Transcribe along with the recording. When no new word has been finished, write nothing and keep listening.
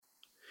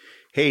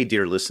Hey,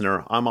 dear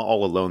listener, I'm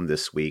all alone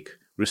this week.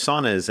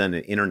 Rusana is in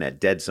an internet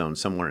dead zone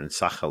somewhere in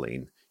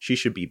Sakhalin. She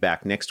should be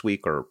back next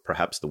week or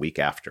perhaps the week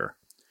after.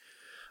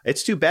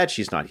 It's too bad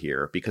she's not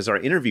here because our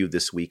interview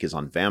this week is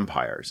on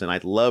vampires, and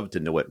I'd love to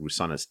know what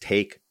Rusana's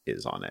take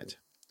is on it.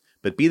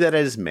 But be that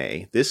as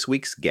may, this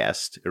week's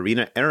guest,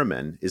 Irina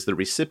Eremen, is the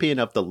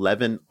recipient of the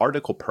Levin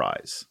Article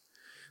Prize.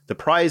 The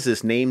prize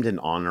is named in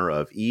honor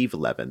of Yves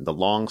Levin, the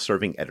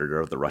long-serving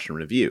editor of the Russian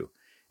Review.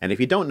 And if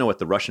you don't know what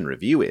the Russian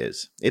Review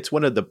is, it's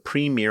one of the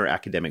premier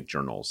academic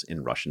journals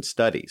in Russian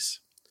studies.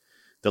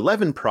 The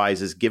Levin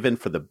Prize is given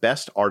for the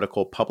best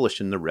article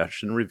published in the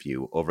Russian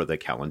Review over the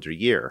calendar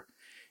year.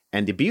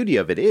 And the beauty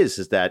of it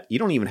is that you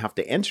don't even have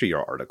to enter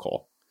your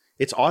article.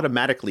 It's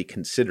automatically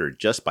considered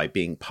just by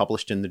being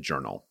published in the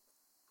journal.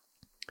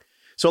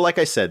 So like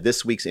I said,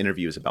 this week's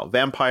interview is about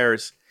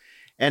vampires,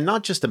 and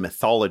not just a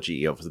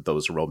mythology of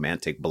those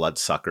romantic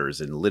bloodsuckers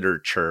in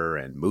literature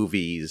and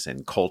movies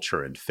and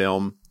culture and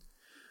film.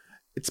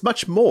 It's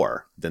much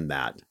more than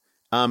that.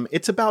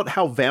 It's about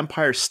how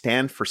vampires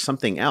stand for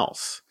something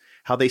else,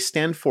 how they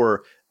stand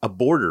for a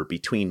border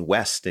between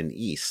West and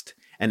East,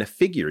 and a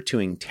figure to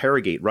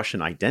interrogate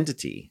Russian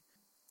identity.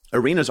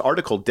 Irina's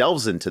article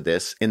delves into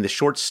this in the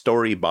short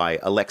story by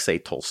Alexei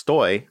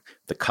Tolstoy,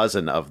 the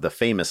cousin of the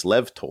famous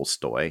Lev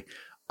Tolstoy,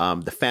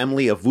 The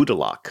Family of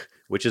Vudalak,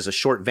 which is a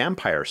short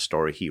vampire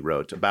story he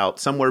wrote about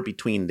somewhere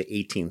between the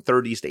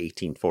 1830s to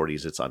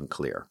 1840s. It's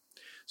unclear.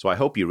 So I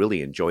hope you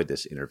really enjoyed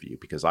this interview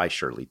because I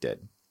surely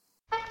did.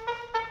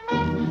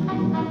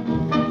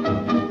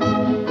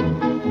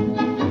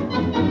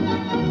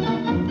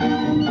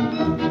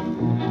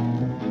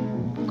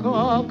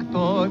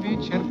 Как-то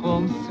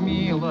вечерком с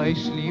Милой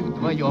шли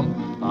вдвоем,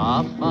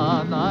 а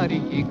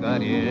фонарики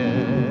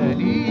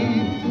горели,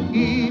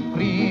 и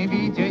при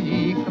виде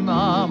их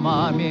на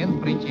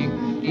момент притих,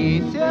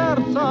 и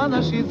сердца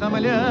наши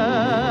замляли.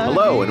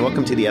 Hello and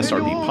welcome to the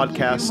SRB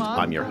podcast.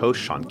 I'm your host,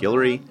 Sean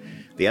Guillory.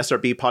 The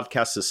SRB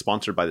podcast is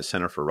sponsored by the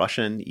Center for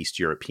Russian, East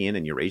European,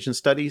 and Eurasian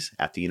Studies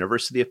at the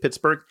University of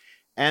Pittsburgh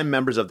and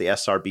members of the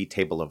SRB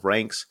Table of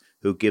Ranks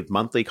who give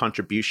monthly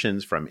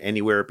contributions from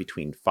anywhere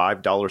between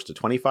 $5 to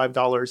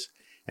 $25.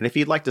 And if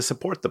you'd like to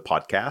support the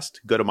podcast,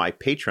 go to my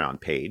Patreon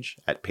page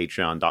at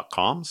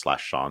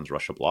patreon.com/Sean's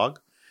Russia blog,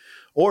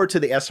 or to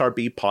the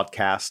SRB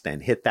podcast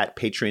and hit that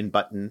Patreon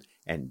button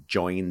and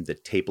join the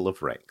Table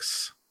of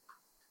Ranks.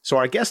 So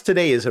our guest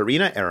today is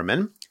Irina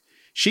Eremen.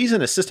 She's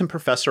an assistant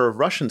professor of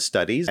Russian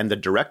studies and the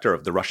director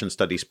of the Russian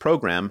studies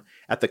program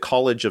at the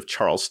College of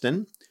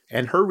Charleston,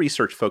 and her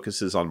research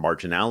focuses on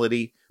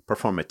marginality,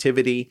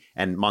 performativity,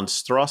 and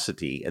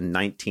monstrosity in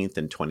 19th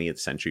and 20th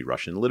century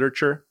Russian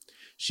literature.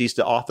 She's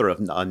the author of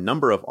a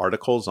number of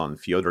articles on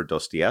Fyodor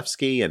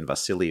Dostoevsky and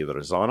Vasily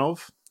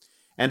Rezanov.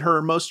 And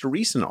her most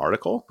recent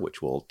article,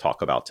 which we'll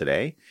talk about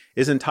today,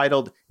 is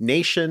entitled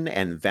Nation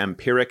and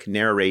Vampiric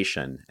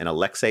Narration in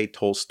Alexei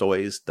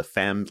Tolstoy's The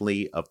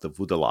Family of the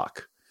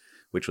Vudalak,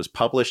 which was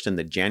published in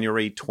the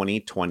January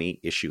 2020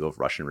 issue of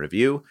Russian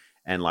Review,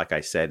 and like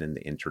I said in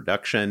the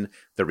introduction,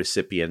 the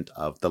recipient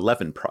of the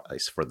Levin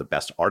Prize for the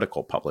best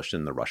article published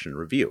in the Russian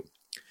Review.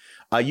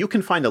 You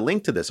can find a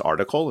link to this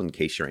article, in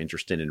case you're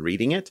interested in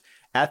reading it,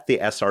 at the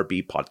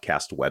SRB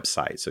podcast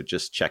website, so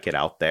just check it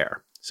out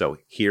there. So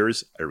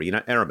here's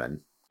Irina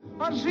Eremen.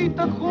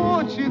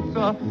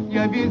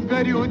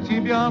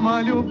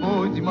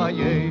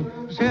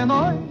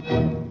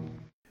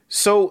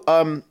 So,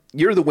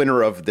 you're the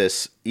winner of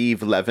this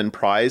Yves Levin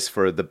Prize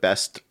for the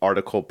best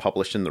article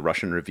published in the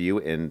Russian Review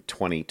in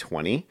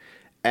 2020.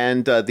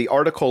 And the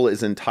article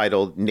is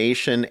entitled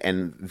Nation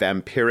and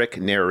Vampiric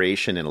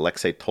Narration in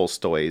Alexei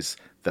Tolstoy's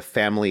The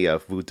Family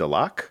of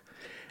Vudalak.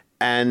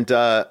 And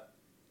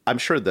I'm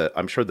sure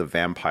the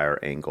vampire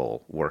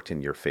angle worked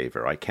in your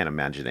favor. I can't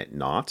imagine it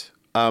not.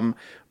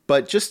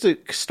 But just to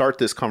start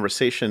this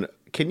conversation,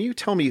 can you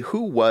tell me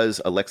who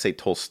was Alexei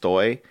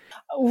Tolstoy?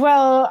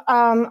 Well,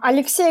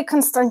 Alexei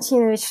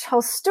Konstantinovich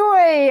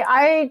Tolstoy,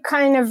 I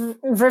kind of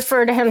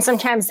refer to him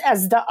sometimes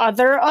as the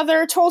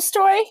other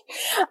Tolstoy,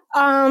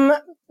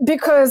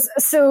 because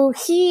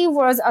he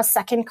was a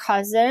second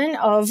cousin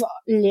of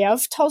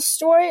Lev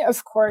Tolstoy,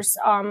 of course,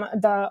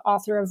 the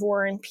author of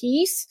War and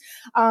Peace,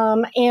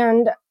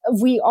 and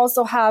we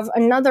also have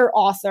another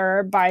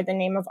author by the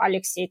name of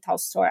Alexei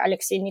Tolstoy,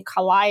 Alexei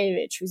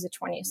Nikolaevich, who's a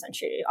 20th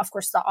century, of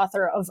course, the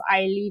author of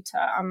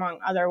Aelita, among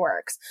other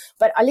works.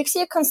 But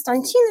Alexei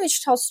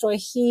Konstantinovich Tolstoy,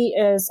 he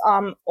is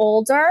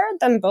older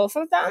than both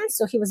of them.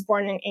 So he was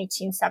born in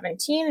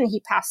 1817 and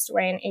he passed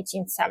away in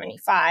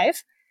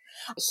 1875.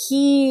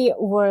 He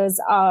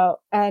was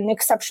an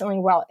exceptionally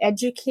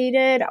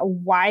well-educated,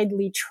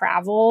 widely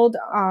traveled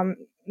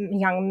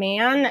young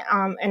man,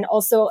 and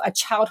also a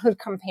childhood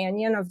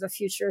companion of the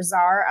future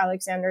Tsar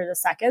Alexander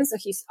II. So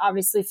he's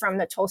obviously from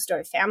the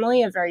Tolstoy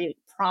family, a very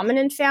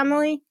prominent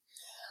family.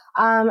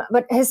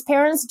 But his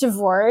parents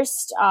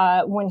divorced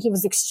when he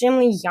was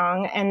extremely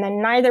young, and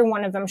then neither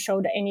one of them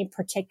showed any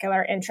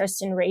particular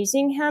interest in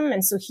raising him.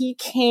 And so he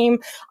came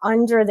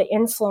under the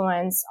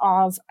influence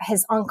of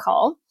his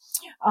uncle,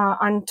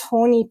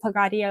 Antoni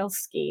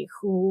Pogorelski,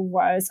 who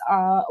was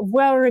a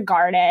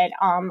well-regarded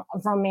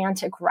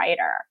romantic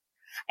writer.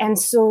 And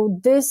so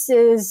this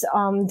is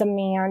the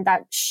man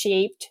that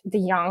shaped the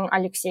young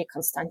Alexei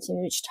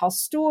Konstantinovich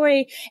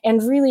Tolstoy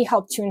and really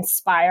helped to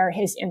inspire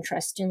his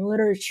interest in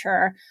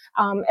literature,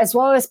 as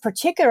well as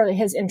particularly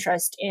his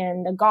interest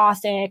in the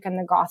Gothic and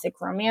the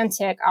Gothic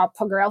Romantic.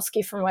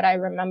 Pogorelski, from what I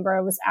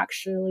remember, was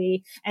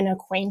actually an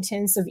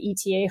acquaintance of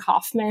E.T.A.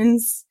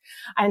 Hoffmann's.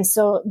 And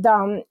so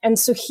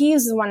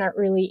he's the one that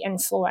really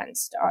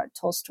influenced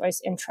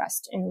Tolstoy's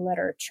interest in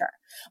literature.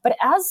 But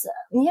as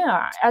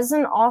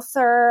an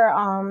author,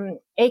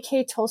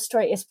 A.K.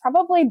 Tolstoy is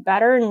probably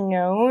better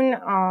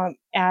known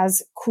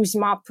as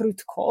Kuzma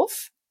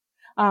Prutkov.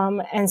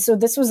 And so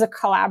this was a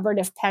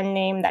collaborative pen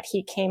name that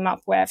he came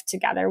up with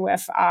together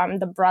with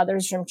the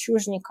brothers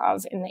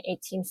Žemčužníkov in the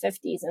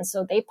 1850s. And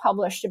so they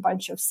published a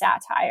bunch of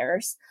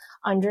satires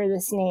under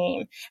this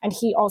name. And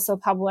he also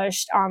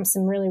published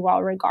some really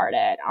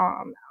well-regarded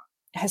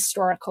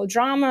historical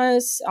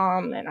dramas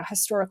and a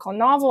historical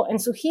novel. And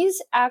so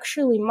he's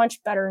actually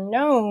much better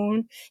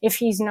known, if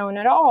he's known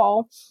at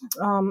all,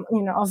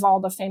 of all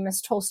the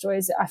famous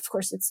Tolstoys. Of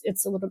course,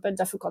 it's a little bit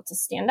difficult to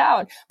stand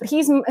out, but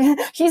he's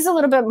a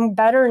little bit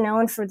better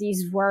known for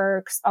these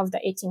works of the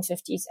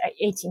 1850s,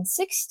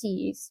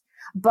 1860s.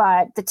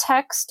 But the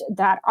text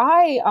that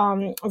I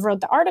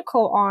wrote the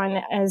article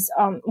on is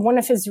one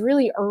of his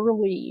really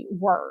early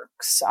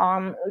works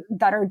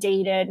that are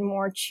dated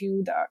more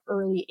to the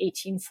early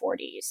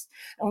 1840s,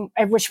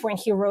 at which point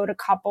he wrote a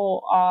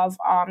couple of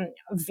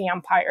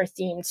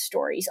vampire-themed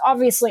stories,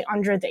 obviously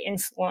under the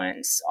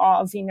influence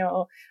of,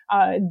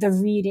 the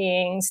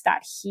readings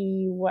that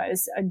he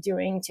was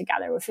doing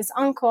together with his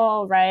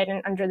uncle, right?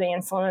 And under the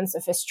influence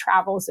of his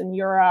travels in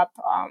Europe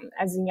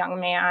as a young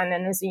man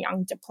and as a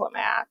young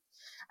diplomat.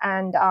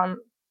 And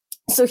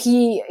so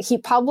he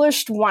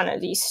published one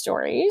of these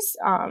stories,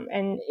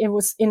 and it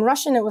was in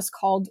Russian. It was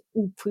called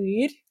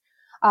Upyr,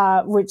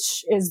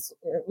 which is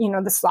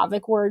the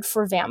Slavic word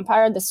for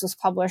vampire. This was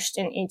published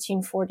in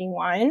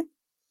 1841,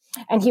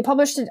 and he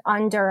published it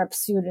under a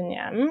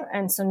pseudonym,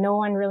 and so no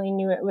one really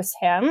knew it was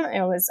him.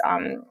 It was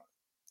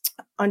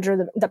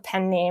under the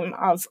pen name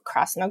of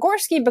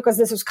Krasnogorsky, because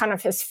this was kind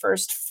of his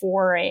first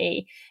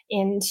foray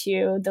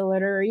into the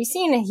literary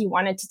scene, and he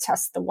wanted to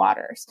test the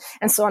waters.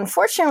 And so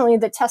unfortunately,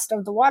 the test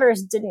of the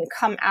waters didn't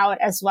come out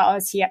as well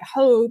as he had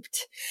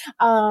hoped.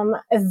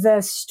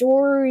 The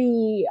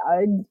story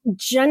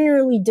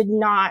generally did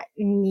not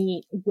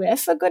meet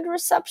with a good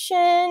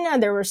reception.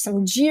 There were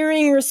some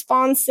jeering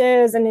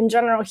responses, and in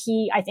general,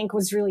 he, I think,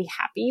 was really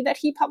happy that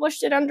he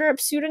published it under a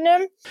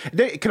pseudonym.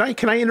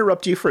 Can I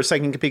interrupt you for a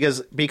second,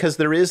 because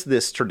there is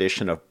this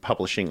tradition of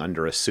publishing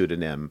under a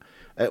pseudonym.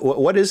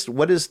 What is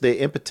the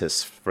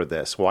impetus for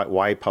this?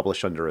 Why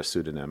publish under a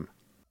pseudonym?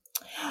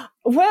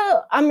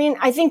 Well, I mean,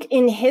 I think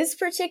in his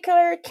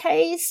particular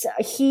case,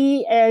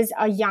 he is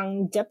a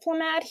young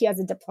diplomat. He has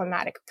a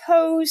diplomatic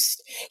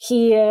post.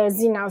 He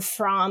is,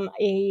 from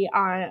a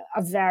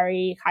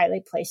very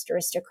highly placed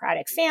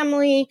aristocratic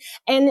family.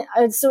 And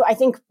so I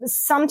think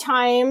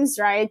sometimes,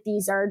 right,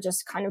 these are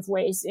just kind of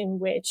ways in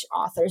which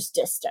authors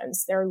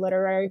distance their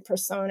literary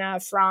persona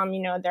from,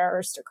 their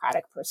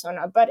aristocratic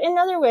persona. But in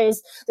other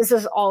ways, this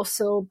is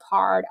also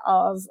part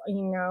of,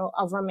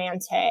 a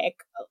romantic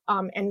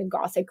and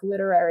Gothic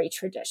literary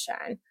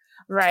tradition,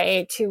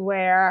 right? To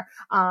where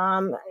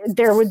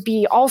there would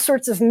be all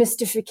sorts of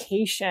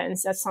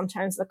mystifications that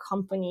sometimes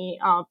accompany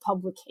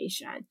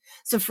publication.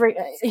 So for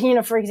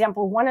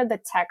example, one of the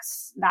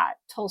texts that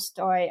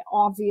Tolstoy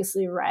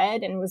obviously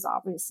read and was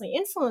obviously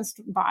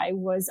influenced by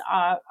was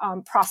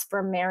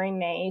Prosper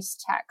Mérimée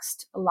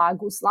text La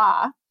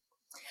Guzla,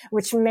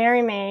 which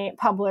Mérimée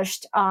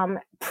published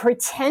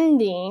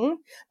pretending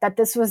that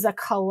this was a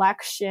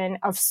collection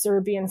of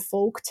Serbian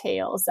folk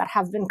tales that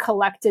have been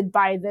collected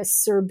by this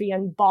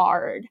Serbian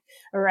bard,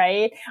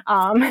 right?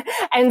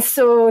 And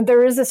so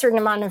there is a certain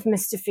amount of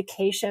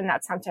mystification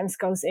that sometimes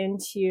goes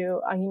into,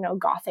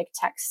 Gothic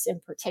texts in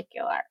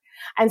particular.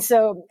 And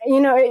so,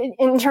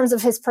 in terms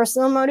of his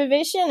personal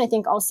motivation, I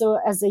think also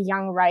as a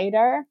young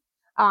writer,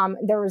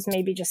 there was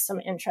maybe just some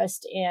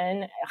interest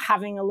in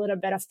having a little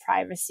bit of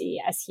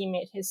privacy as he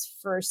made his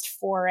first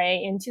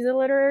foray into the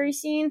literary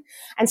scene.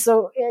 And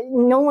so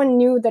no one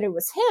knew that it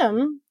was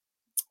him.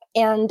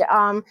 And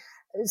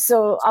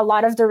so a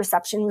lot of the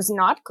reception was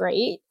not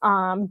great.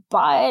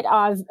 But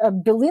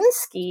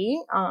Belinsky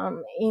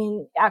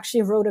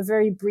actually wrote a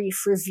very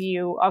brief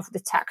review of the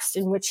text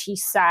in which he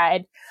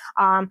said,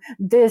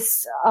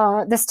 this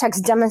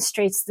text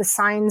demonstrates the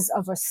signs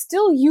of a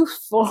still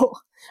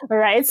youthful,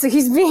 right? So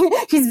he's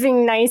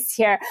being nice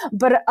here,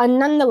 but a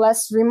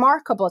nonetheless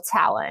remarkable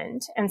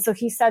talent. And so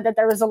he said that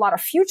there was a lot of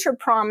future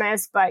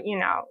promise, but,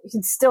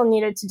 he still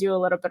needed to do a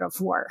little bit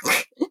of work.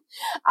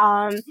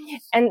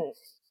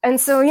 And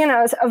so,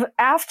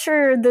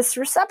 after this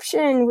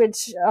reception,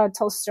 which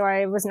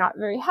Tolstoy was not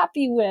very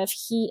happy with,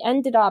 he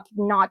ended up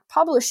not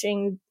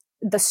publishing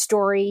the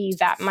story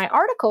that my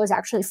article is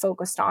actually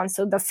focused on.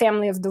 So the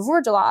family of de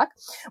Voerdelak,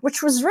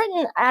 which was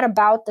written at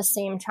about the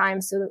same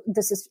time. So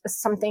this is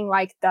something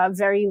like the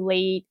very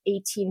late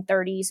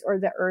 1830s or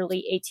the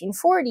early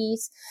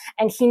 1840s.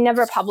 And he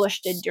never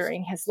published it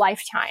during his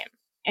lifetime.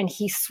 And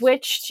he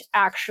switched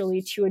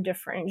actually to a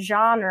different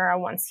genre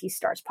once he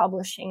starts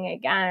publishing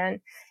again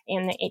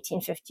in the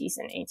 1850s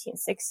and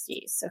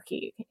 1860s. So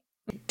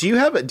Do you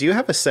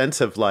have a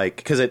sense of like,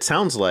 because it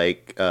sounds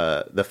like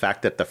the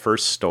fact that the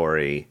first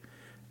story,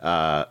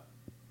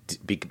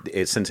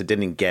 since it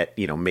didn't get,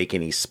 make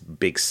any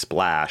big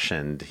splash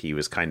and he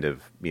was kind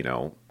of,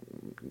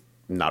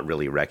 not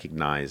really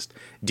recognized.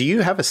 Do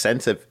you have a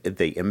sense of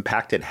the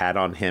impact it had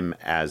on him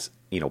as,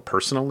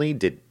 personally?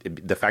 Did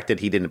the fact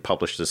that he didn't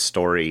publish the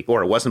story,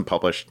 or it wasn't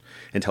published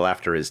until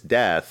after his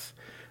death,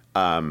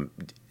 do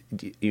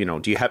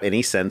you have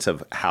any sense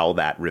of how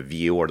that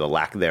review or the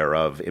lack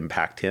thereof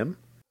impact him?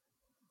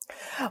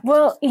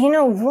 Well,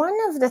 one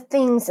of the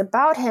things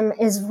about him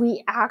is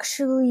we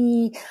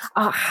actually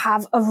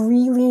have a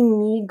really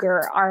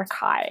meager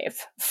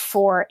archive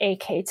for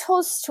A.K.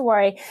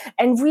 Tolstoy,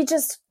 and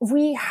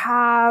we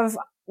have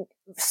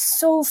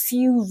so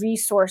few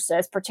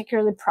resources,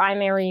 particularly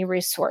primary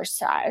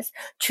resources,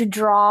 to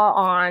draw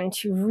on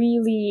to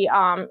really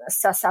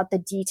suss out the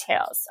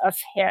details of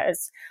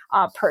his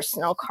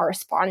personal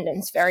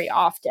correspondence very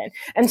often.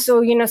 And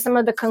so, some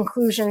of the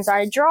conclusions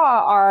I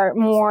draw are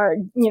more,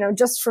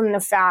 just from the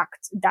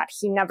fact that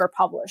he never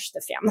published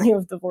The Family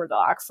of de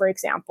Voerdelak, for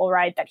example,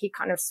 right? That he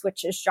kind of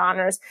switches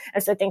genres.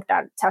 And so I think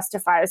that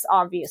testifies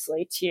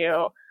obviously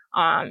to,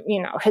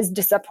 his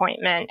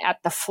disappointment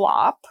at the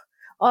flop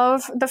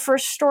of the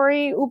first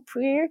story,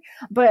 Upir.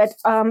 But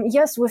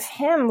yes, with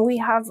him, we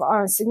have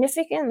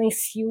significantly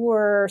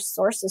fewer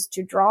sources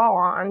to draw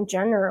on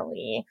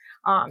generally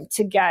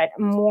to get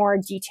more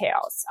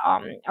details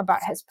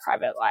about his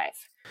private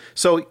life.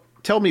 So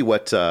tell me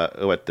what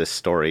this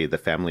story, The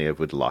Family of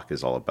Voerdelak,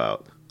 is all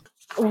about.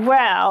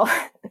 Well,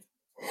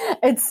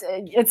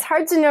 it's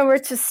hard to know where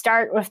to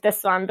start with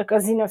this one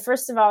because,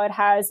 first of all, it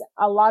has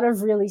a lot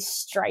of really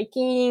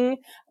striking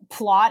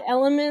plot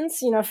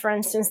elements. For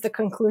instance, the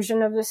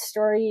conclusion of the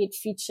story, it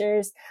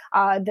features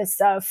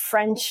this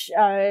French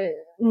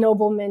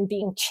nobleman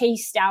being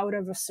chased out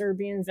of a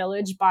Serbian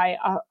village by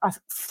a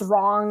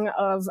throng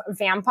of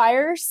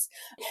vampires.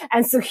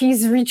 And so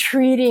he's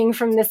retreating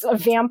from this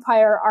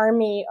vampire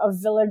army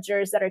of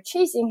villagers that are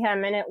chasing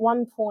him. And at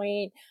one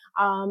point,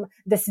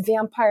 this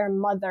vampire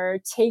mother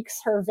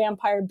takes her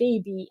vampire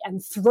baby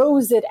and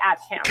throws it at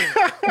him.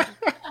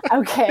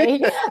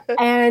 Okay.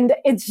 And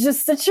it's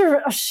just such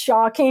a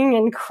shocking,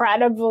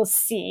 incredible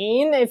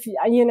scene.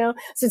 So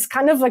it's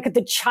kind of like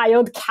the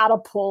child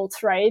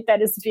catapult, right?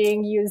 That is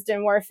being used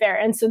in warfare.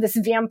 And so this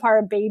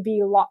vampire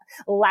baby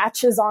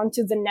latches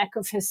onto the neck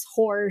of his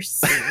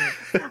horse.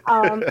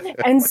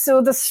 And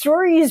so the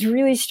story is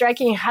really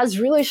striking, has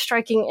really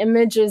striking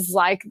images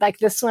like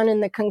this one in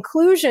the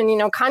conclusion,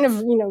 kind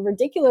of,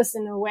 ridiculous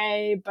in a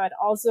way, but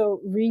also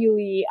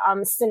really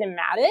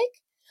cinematic.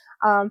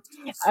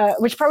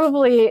 Which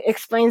probably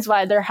explains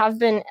why there have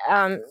been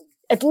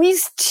at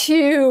least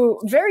two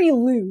very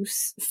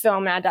loose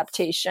film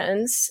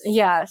adaptations,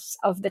 yes,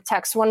 of the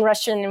text, one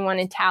Russian and one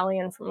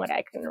Italian, from what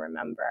I can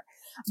remember.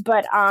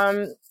 But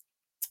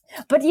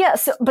but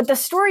the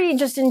story,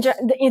 just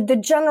the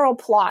general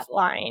plot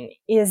line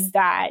is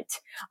that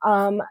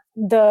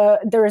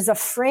there is a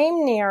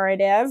frame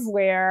narrative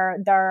where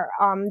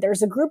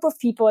there's a group of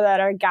people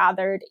that are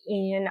gathered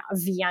in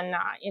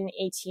Vienna in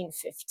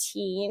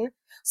 1815.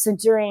 So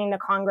during the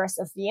Congress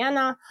of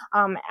Vienna,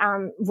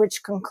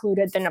 which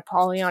concluded the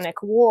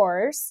Napoleonic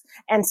Wars,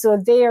 and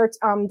so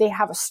they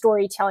have a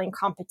storytelling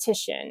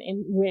competition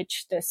in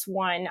which this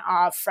one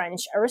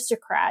French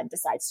aristocrat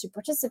decides to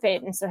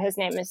participate, and so his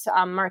name is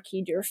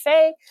Marquis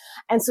d'Urfé,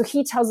 and so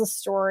he tells a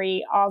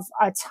story of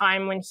a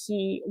time when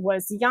he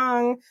was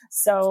young.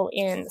 So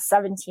in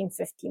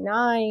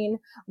 1759,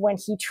 when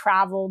he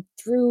traveled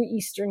through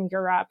Eastern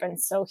Europe, and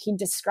so he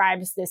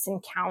describes this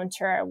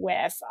encounter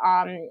with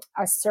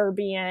a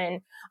Serbian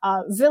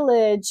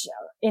village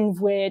in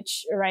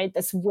which, right,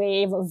 this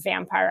wave of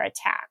vampire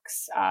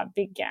attacks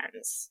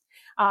begins.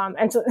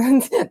 And so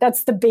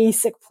that's the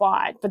basic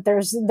plot, but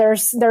there's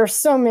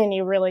so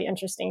many really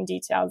interesting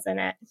details in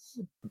it.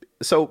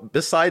 So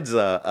besides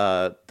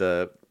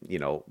the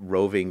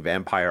roving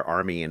vampire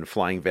army and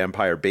flying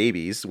vampire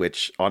babies,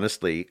 which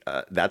honestly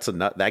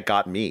that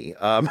got me.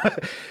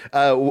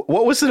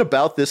 What was it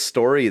about this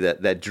story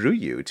that drew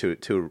you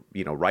to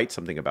write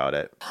something about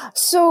it?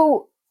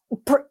 So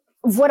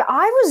what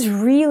I was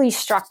really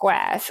struck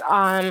with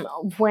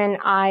when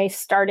I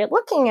started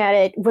looking at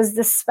it was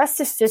the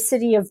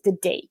specificity of the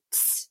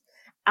dates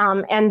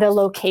and the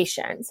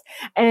locations.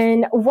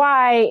 And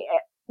why?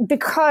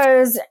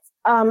 Because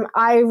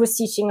I was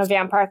teaching a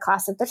vampire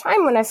class at the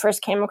time when I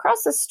first came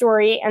across this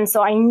story. And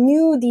so I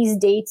knew these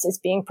dates as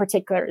being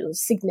particularly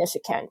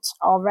significant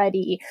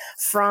already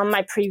from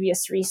my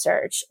previous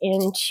research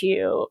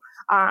into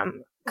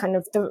kind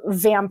of the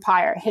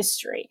vampire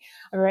history,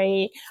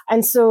 right?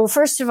 And so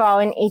first of all,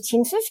 in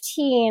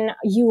 1815,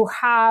 you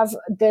have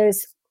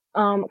this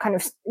kind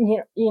of,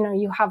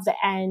 you have the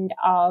end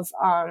of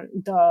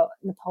the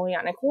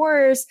Napoleonic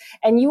Wars,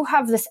 and you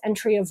have this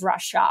entry of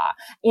Russia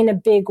in a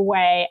big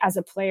way as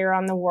a player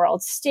on the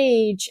world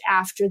stage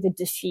after the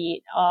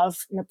defeat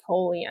of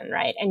Napoleon,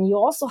 right? And you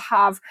also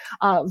have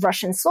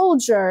Russian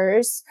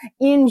soldiers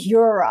in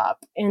Europe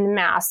in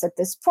mass at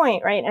this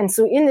point, right? And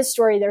so in the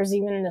story, there's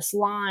even this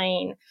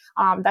line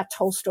that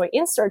Tolstoy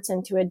inserts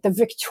into it. The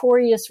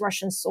victorious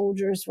Russian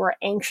soldiers were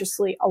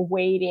anxiously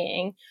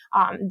awaiting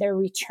their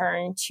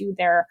return to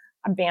their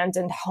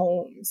abandoned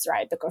homes,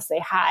 right? Because they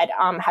had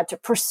to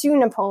pursue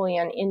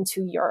Napoleon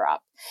into Europe.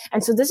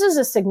 And so this is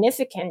a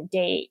significant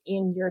date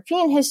in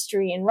European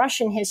history, in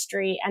Russian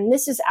history, and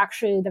this is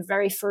actually the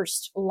very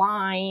first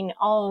line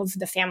of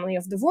the family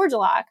of the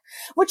Vordelak,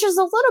 which is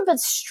a little bit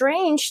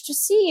strange to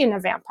see in a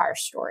vampire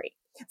story.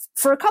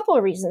 For a couple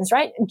of reasons,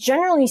 right?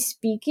 Generally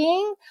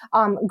speaking,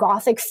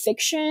 Gothic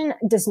fiction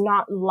does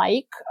not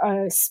like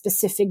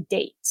specific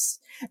dates.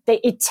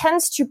 It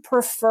tends to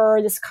prefer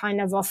this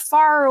kind of a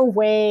far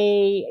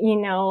away,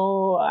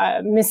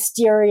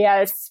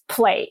 mysterious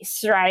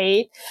place,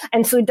 right?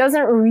 And so it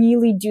doesn't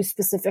really do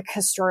specific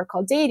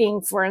historical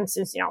dating. For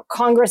instance,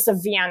 Congress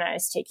of Vienna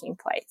is taking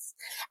place.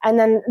 And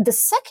then the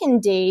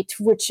second date,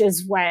 which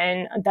is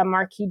when the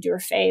Marquis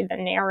d'Urfé, the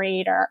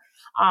narrator,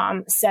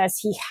 says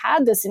he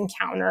had this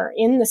encounter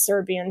in the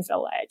Serbian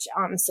village.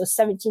 So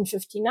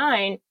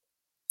 1759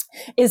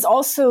 is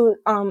also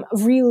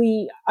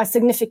really a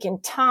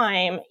significant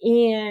time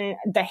in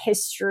the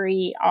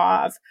history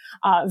of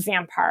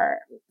vampire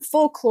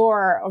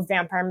folklore, of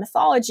vampire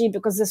mythology,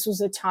 because this was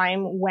a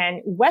time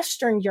when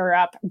Western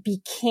Europe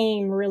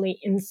became really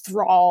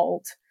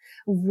enthralled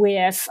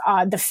with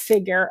the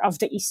figure of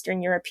the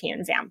Eastern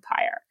European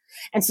vampire.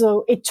 And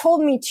so it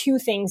told me two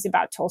things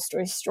about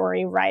Tolstoy's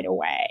story right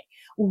away.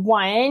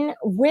 One,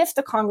 with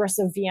the Congress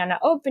of Vienna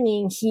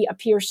opening, he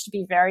appears to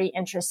be very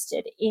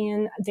interested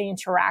in the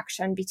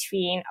interaction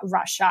between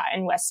Russia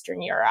and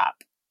Western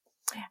Europe.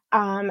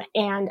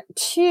 And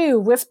two,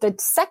 with the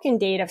second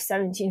date of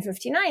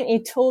 1759,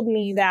 it told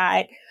me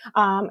that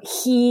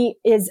he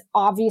is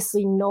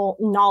obviously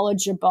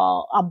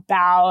knowledgeable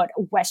about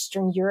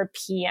Western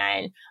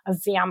European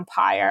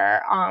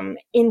vampire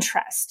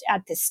interest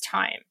at this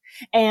time.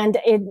 And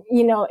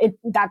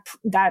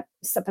that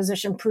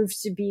supposition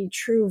proves to be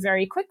true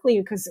very quickly,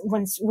 because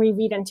once we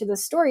read into the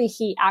story,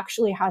 he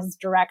actually has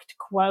direct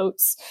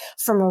quotes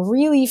from a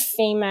really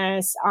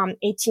famous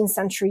 18th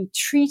century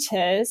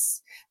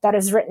treatise that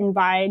is written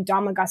by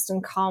Dom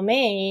Augustin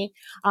Calmet,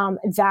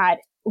 that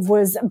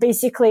was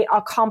basically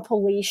a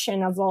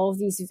compilation of all of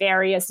these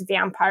various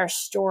vampire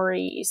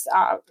stories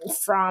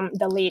from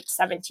the late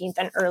 17th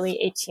and early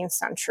 18th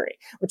century,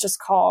 which is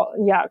called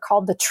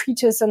the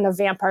Treatise on the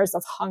Vampires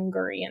of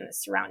Hungary and the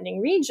surrounding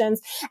regions.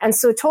 And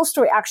so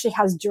Tolstoy actually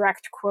has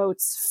direct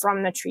quotes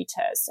from the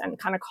treatise and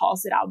kind of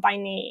calls it out by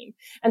name.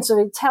 And so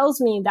it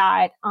tells me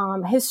that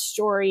his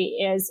story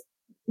is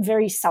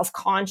very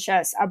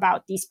self-conscious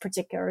about these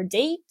particular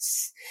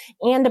dates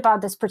and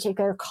about this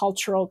particular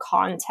cultural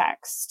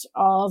context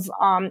of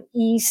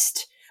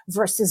East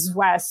versus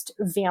West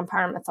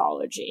vampire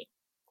mythology.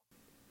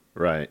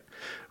 Right.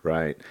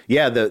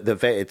 Yeah,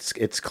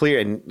 it's clear,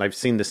 and I've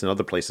seen this in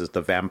other places,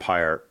 the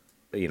vampire,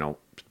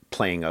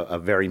 playing a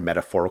very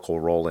metaphorical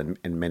role in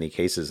many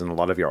cases, and a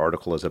lot of your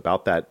article is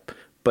about that.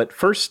 But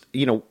first,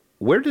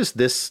 where does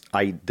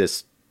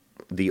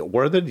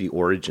what are the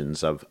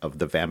origins of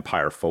the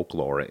vampire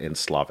folklore in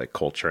Slavic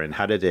culture, and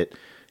how did it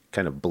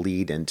kind of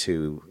bleed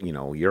into,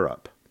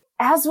 Europe?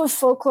 As with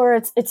folklore,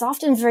 it's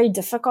often very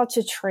difficult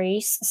to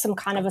trace some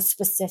kind of a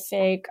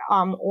specific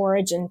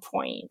origin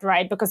point,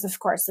 right? Because of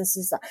course,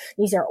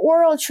 these are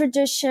oral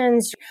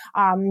traditions,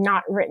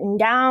 not written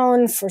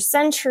down for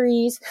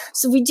centuries.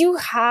 So we do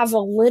have a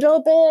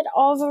little bit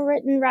of a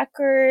written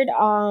record.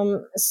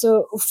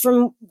 So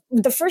from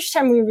the first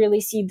time we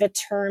really see the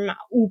term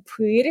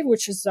upyr,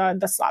 which is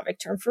the Slavic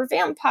term for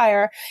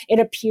vampire, it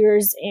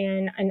appears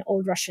in an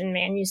Old Russian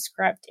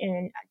manuscript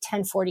in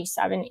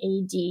 1047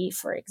 AD,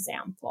 for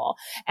example.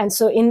 And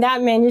so in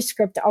that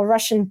manuscript, a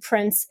Russian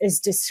prince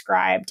is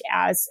described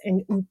as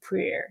an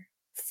upyr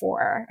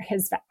for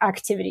his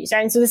activities.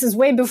 Right? And so this is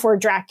way before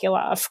Dracula,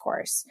 of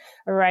course,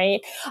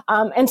 right?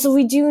 And so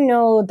we do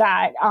know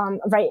that,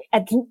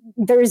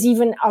 there's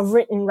even a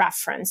written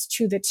reference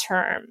to the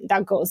term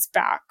that goes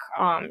back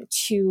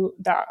to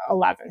the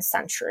 11th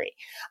century.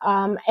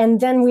 And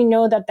then we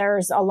know that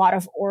there's a lot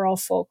of oral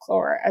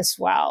folklore as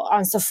well.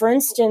 So for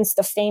instance,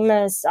 the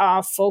famous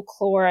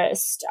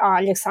folklorist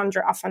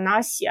Alexander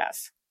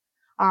Afanasyev,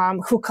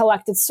 who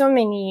collected so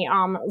many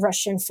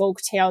Russian folk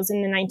tales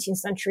in the 19th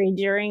century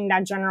during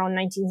that general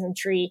 19th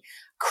century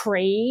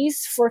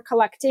craze for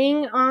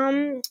collecting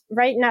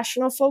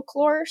national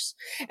folklores.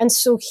 And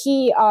so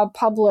he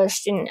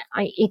published in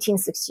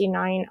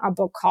 1869 a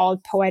book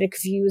called Poetic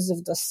Views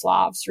of the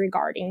Slavs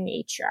Regarding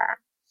Nature.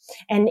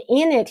 And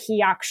in it,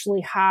 he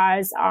actually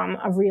has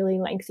a really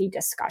lengthy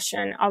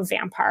discussion of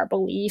vampire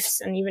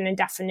beliefs and even a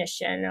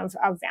definition of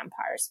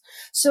vampires.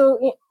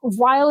 So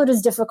while it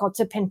is difficult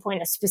to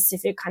pinpoint a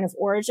specific kind of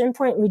origin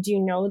point, we do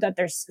know that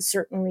there's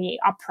certainly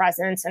a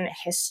presence and a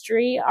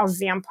history of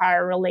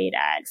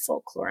vampire-related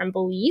folklore and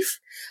belief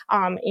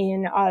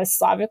in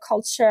Slavic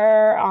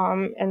culture,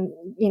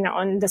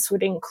 and this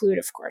would include,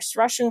 of course,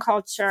 Russian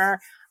culture,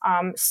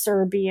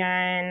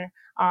 Serbian,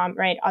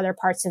 right, other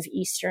parts of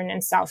Eastern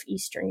and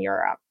Southeastern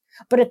Europe.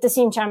 But at the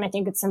same time, I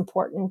think it's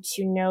important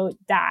to note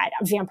that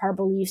vampire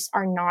beliefs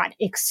are not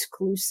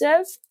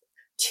exclusive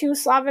to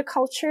Slavic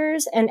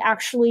cultures. And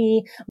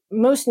actually,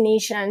 most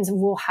nations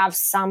will have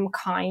some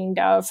kind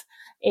of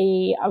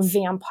a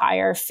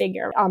vampire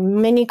figure.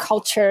 Many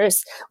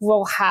cultures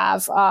will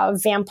have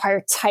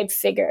vampire type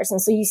figures.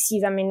 And so you see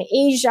them in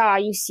Asia,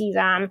 you see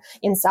them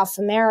in South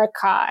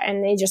America,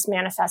 and they just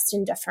manifest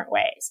in different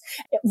ways.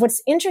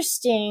 What's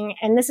interesting,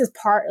 and this is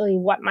partly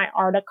what my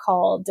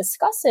article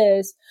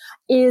discusses,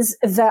 is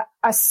the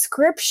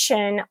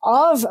ascription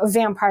of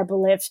vampire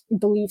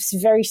beliefs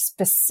very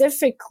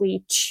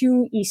specifically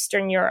to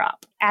Eastern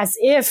Europe, as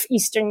if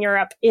Eastern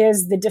Europe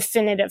is the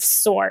definitive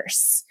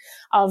source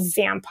of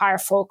vampire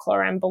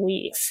folklore and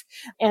belief.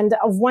 And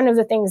one of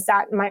the things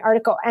that my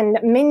article and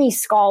many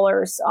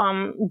scholars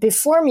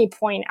before me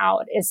point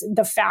out is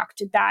the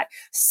fact that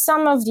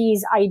some of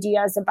these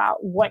ideas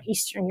about what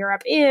Eastern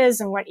Europe is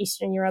and what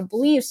Eastern Europe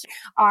believes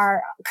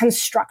are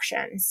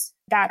constructions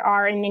that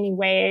are in many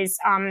ways,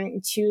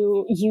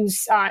 to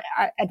use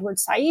Edward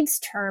Said's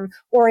term,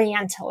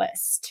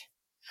 Orientalist.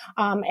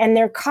 And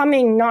they're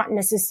coming not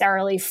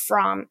necessarily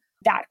from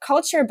that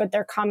culture, but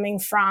they're coming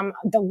from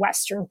the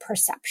Western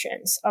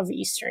perceptions of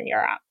Eastern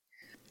Europe.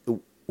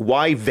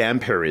 Why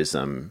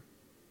vampirism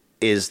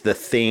is the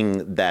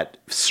thing that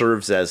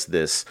serves as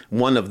this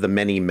one of the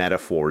many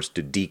metaphors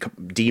to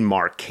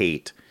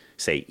demarcate,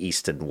 say,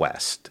 East and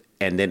West,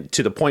 and then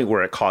to the point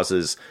where it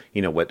causes,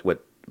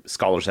 what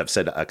scholars have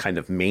said, a kind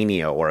of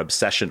mania or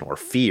obsession or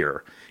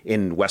fear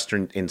in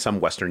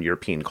some Western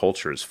European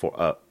cultures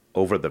for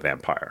over the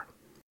vampire.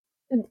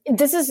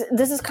 This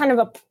is kind of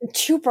a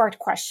two-part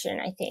question,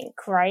 I think,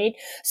 right?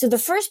 So the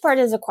first part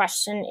of the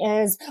question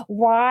is,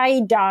 why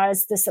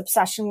does this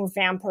obsession with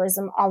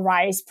vampirism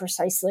arise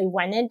precisely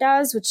when it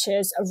does, which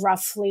is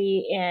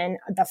roughly in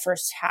the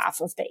first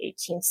half of the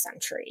 18th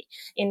century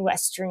in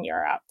Western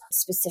Europe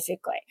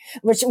specifically,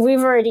 which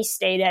we've already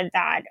stated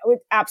that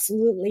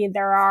absolutely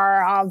there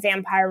are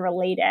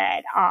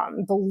vampire-related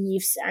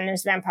beliefs and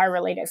there's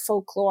vampire-related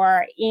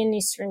folklore in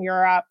Eastern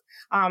Europe.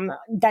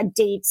 That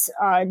dates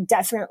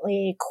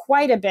definitely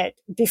quite a bit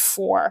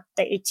before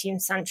the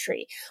 18th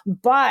century.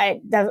 But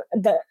the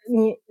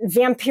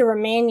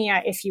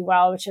vampiromania, if you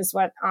will, which is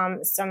what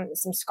some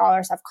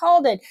scholars have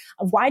called it,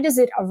 why does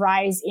it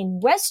arise in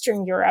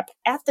Western Europe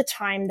at the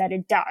time that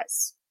it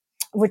does,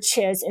 which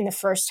is in the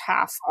first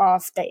half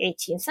of the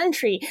 18th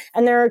century?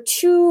 And there are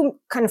two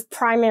kind of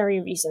primary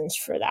reasons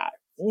for that.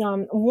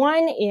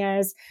 One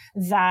is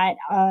that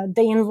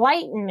the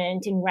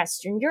Enlightenment in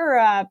Western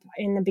Europe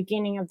in the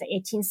beginning of the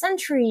 18th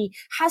century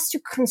has to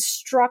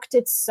construct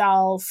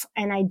itself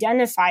and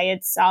identify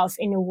itself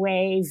in a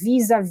way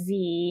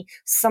vis-a-vis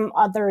some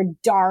other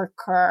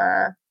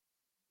darker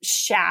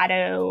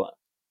shadow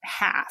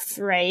half,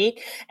 right?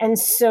 And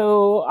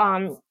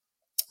so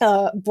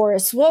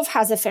Boris Wolff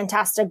has a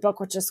fantastic book,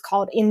 which is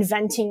called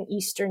Inventing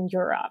Eastern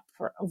Europe,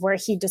 where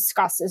he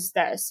discusses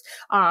this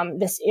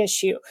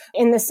issue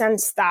in the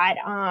sense that,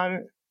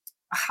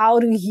 how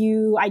do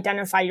you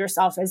identify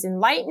yourself as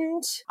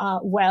enlightened?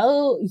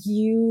 Well,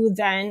 you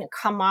then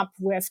come up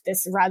with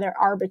this rather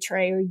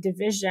arbitrary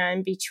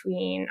division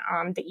between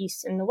the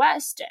East and the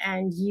West,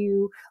 and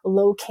you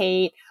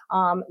locate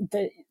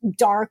the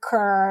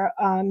darker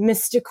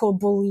mystical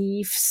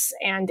beliefs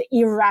and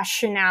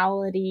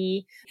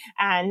irrationality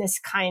and this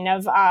kind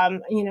of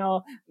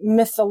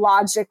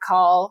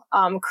mythological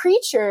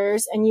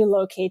creatures, and you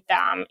locate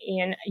them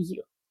in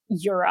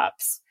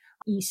Europe's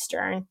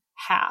Eastern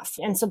half.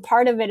 And so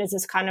part of it is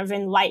this kind of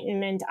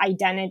Enlightenment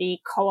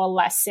identity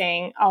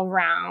coalescing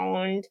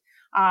around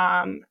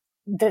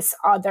this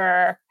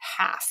other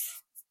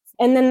half.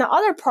 And then the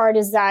other part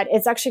is that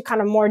it's actually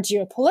kind of more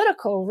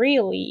geopolitical,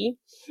 really,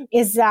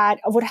 is that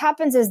what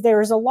happens is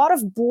there's a lot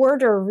of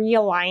border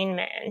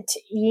realignment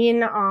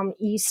in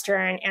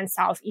Eastern and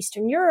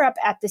Southeastern Europe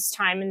at this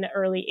time in the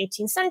early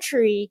 18th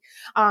century.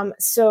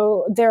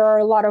 So there are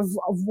a lot of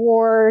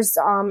wars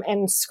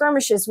and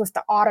skirmishes with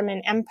the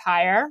Ottoman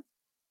Empire.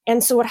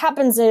 And so what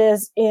happens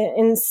is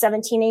in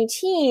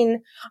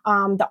 1718,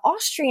 the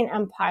Austrian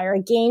Empire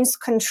gains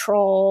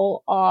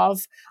control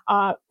of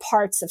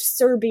parts of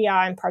Serbia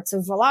and parts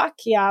of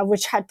Wallachia,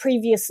 which had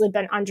previously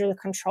been under the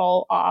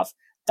control of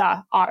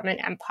the Ottoman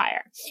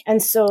Empire.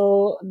 And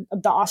so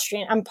the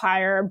Austrian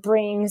Empire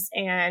brings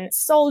in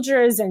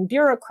soldiers and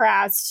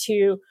bureaucrats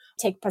to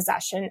take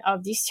possession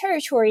of these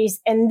territories.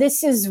 And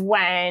this is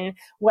when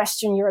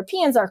Western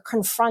Europeans are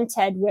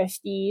confronted with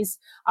these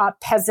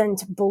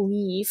peasant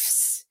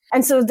beliefs.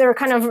 And so they're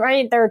kind of,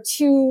 right, there are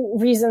two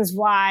reasons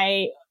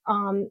why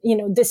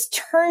this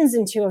turns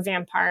into a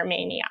vampire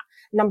mania.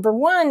 Number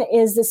one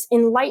is this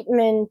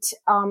Enlightenment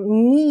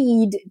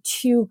need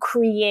to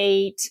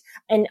create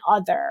an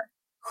other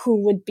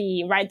who would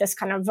be, right, this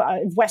kind of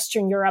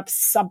Western Europe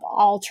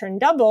subaltern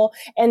double.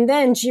 And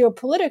then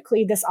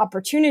geopolitically, this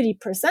opportunity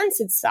presents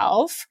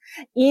itself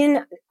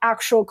in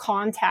actual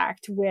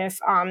contact with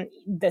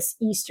this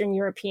Eastern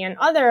European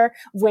other,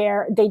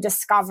 where they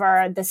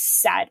discover this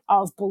set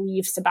of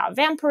beliefs about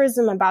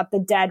vampirism, about the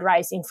dead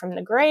rising from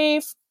the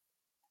grave.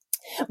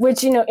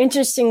 Which,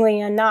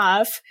 interestingly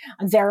enough,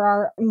 there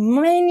are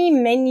many,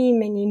 many,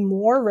 many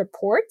more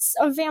reports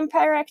of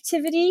vampire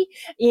activity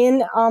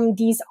in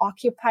these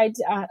occupied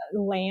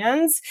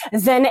lands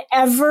than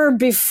ever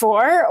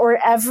before or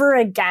ever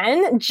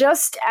again,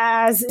 just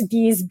as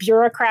these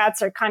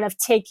bureaucrats are kind of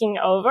taking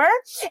over.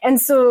 And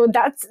so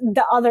that's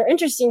the other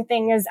interesting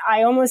thing, is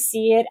I almost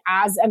see it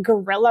as a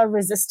guerrilla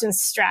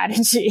resistance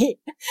strategy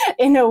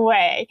in a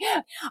way.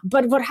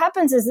 But what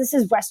happens is this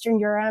is Western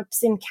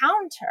Europe's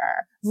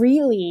encounter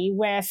really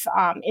with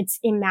its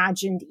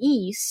imagined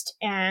East,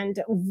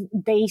 and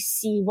they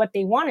see what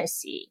they want to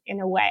see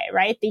in a way,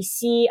 right? They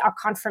see a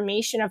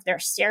confirmation of their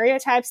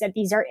stereotypes that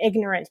these are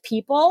ignorant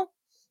people.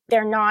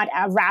 They're not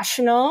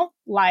rational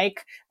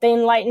like the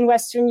enlightened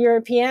Western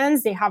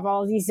Europeans. They have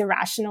all these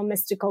irrational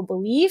mystical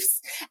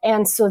beliefs.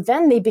 And so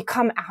then they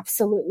become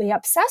absolutely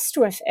obsessed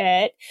with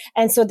it.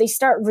 And so they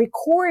start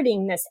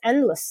recording this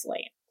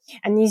endlessly.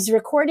 And these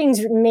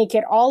recordings make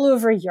it all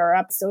over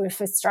Europe. So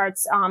if it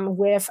starts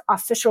with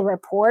official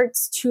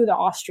reports to the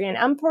Austrian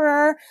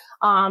emperor,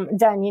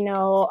 then,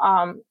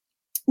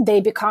 they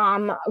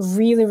become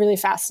really, really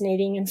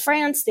fascinating in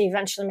France. They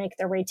eventually make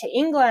their way to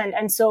England.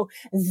 And so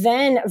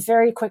then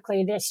very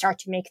quickly they start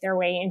to make their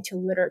way into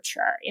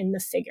literature in the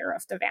figure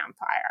of the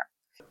vampire.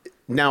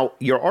 Now,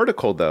 your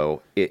article,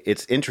 though,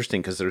 it's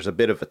interesting because there's a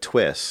bit of a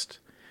twist,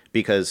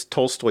 because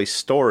Tolstoy's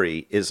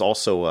story is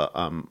also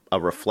a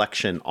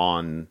reflection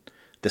on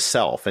the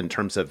self in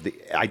terms of the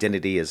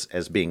identity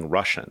as being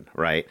Russian,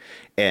 right?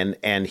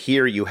 And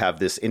here you have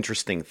this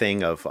interesting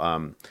thing of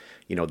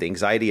the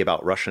anxiety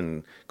about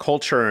Russian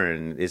culture,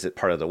 and is it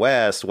part of the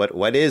West?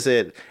 What is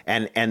it?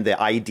 And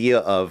the idea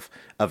of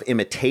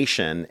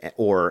imitation,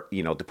 or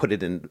to put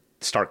it in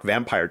stark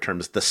vampire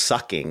terms, the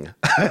sucking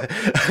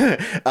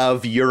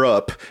of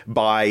Europe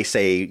by,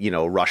 say,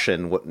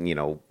 Russian,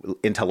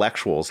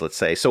 intellectuals, let's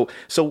say. So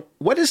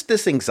what is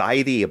this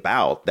anxiety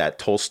about that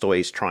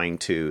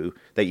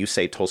that you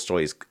say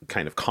Tolstoy is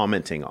kind of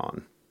commenting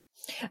on?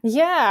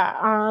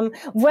 Yeah.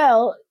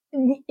 Well,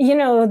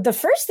 the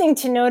first thing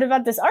to note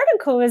about this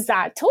article is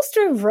that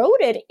Tolstoy wrote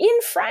it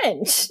in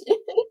French.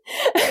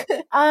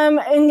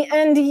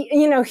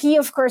 He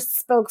of course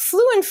spoke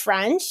fluent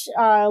French,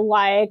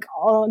 like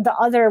all the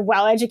other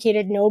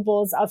well-educated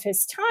nobles of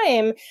his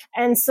time.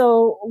 And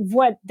so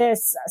what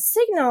this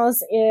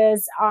signals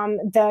is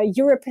the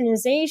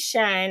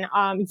Europeanization,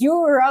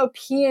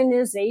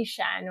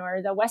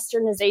 or the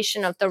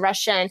Westernization of the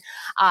Russian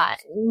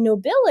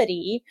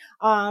nobility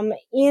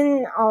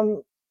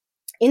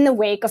in the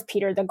wake of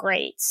Peter the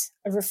Great's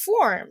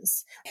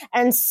reforms.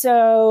 And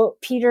so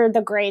Peter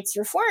the Great's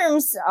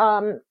reforms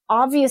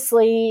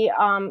obviously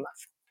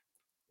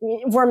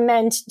were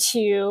meant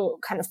to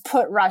kind of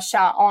put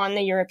Russia on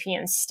the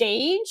European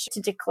stage,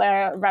 to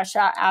declare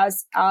Russia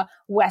as a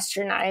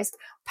westernized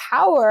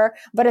power.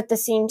 But at the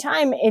same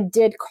time, it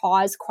did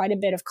cause quite a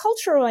bit of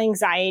cultural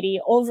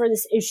anxiety over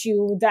this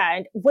issue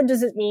that what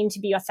does it mean to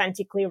be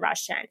authentically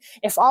Russian?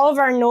 If all of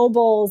our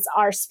nobles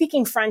are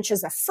speaking French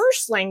as a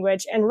first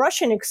language and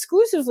Russian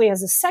exclusively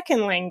as a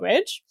second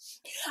language,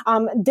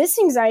 this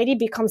anxiety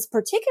becomes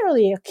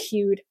particularly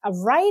acute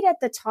right at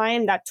the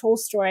time that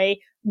Tolstoy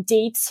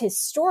dates his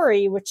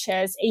story, which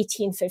is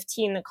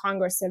 1815, the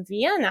Congress of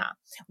Vienna.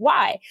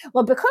 Why?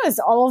 Well, because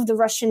all of the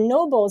Russian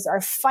nobles are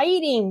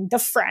fighting the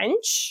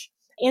French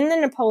in the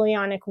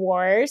Napoleonic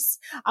Wars.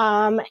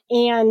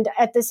 And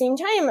at the same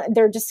time,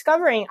 they're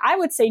discovering, I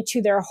would say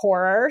to their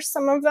horror,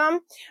 some of them,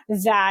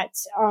 that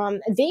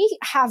they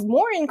have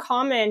more in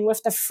common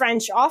with the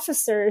French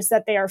officers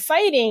that they are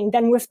fighting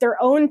than with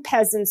their own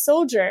peasant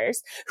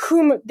soldiers,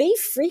 whom they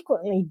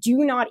frequently do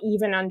not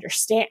even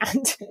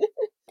understand.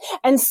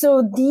 And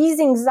so these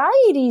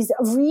anxieties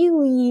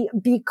really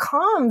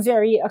become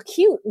very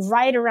acute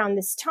right around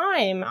this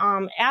time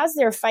as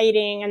they're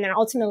fighting and then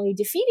ultimately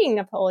defeating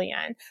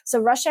Napoleon. So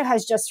Russia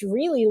has just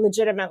really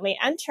legitimately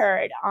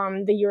entered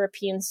the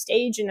European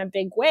stage in a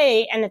big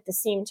way. And at the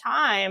same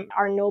time,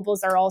 our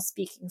nobles are all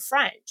speaking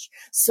French.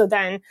 So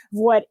then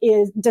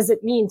does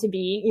it mean to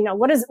be,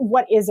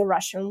 what is a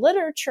Russian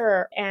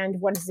literature, and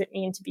what does it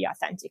mean to be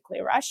authentically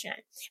Russian?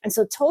 And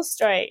so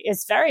Tolstoy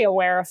is very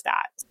aware of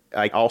that.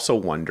 I also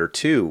wonder,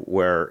 too,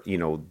 where,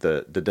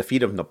 the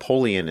defeat of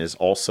Napoleon is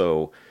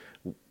also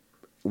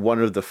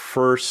one of the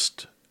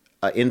first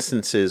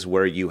instances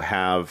where you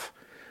have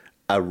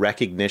a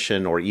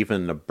recognition or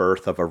even the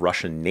birth of a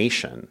Russian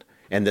nation,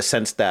 in the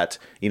sense that,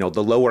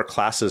 the lower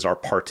classes are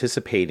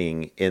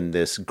participating in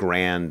this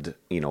grand,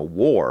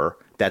 war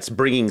that's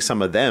bringing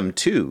some of them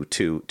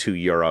to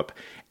Europe.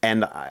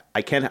 And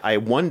I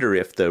wonder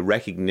if the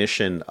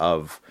recognition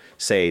of,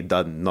 say,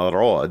 the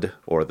narod,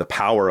 or the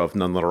power of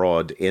the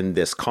narod in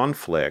this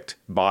conflict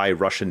by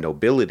Russian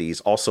nobilities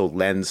also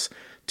lends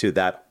to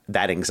that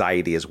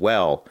anxiety as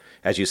well.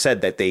 As you said,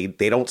 that they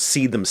don't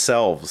see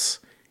themselves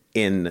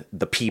in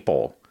the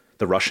people,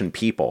 the Russian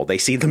people. They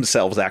see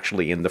themselves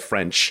actually in the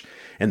French.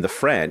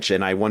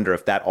 And I wonder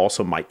if that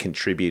also might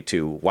contribute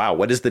to, wow,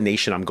 what is the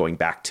nation I'm going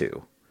back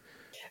to?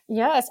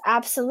 Yes,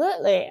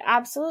 absolutely.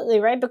 Absolutely.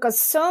 Right. Because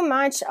so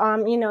much,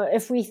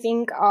 if we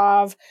think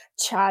of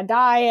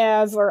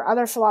Chadaev or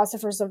other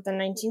philosophers of the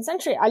 19th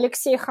century,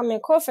 Alexei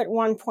Khomyakov at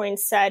one point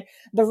said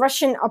the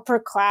Russian upper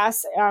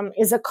class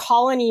is a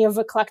colony of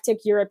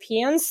eclectic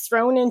Europeans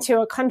thrown into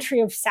a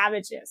country of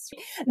savages.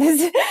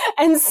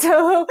 And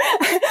so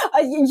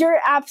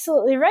you're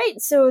absolutely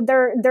right. So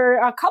there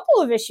are a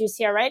couple of issues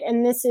here, right?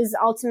 And this is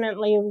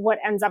ultimately what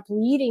ends up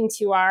leading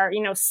to our,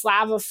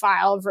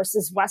 Slavophile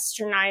versus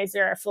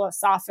Westernizer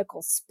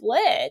philosophical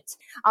split,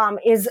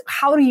 is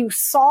how do you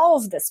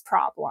solve this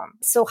problem?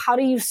 So how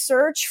do you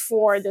search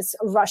for this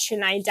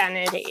Russian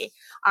identity?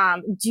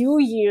 Do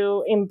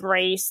you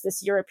embrace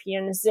this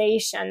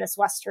Europeanization, this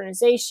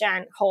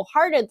Westernization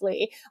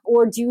wholeheartedly,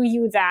 or do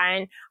you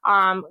then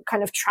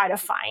kind of try to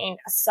find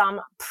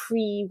some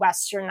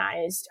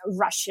pre-Westernized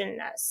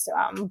Russianness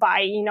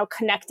by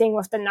connecting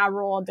with the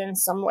Narod in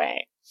some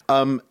way?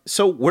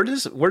 So where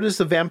does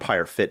the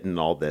vampire fit in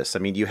all this? I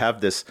mean, you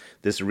have this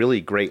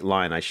really great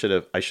line. I should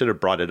have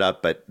brought it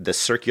up, but the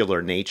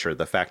circular nature,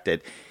 the fact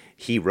that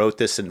he wrote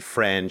this in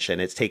French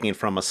and it's taken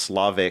from a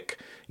Slavic,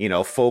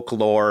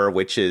 folklore,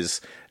 which is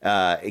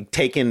brought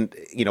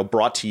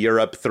to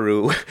Europe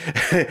through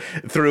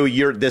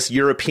this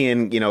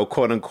European,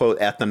 quote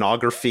unquote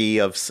ethnography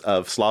of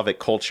Slavic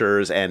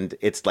cultures, and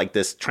it's like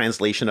this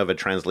translation of a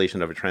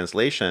translation of a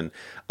translation.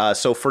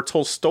 So for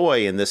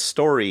Tolstoy in this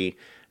story,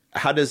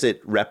 how does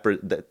it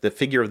the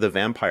figure of the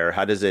vampire?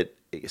 How does it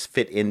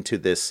fit into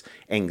this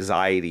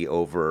anxiety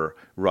over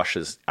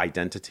Russia's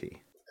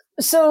identity?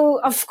 So,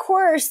 of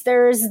course,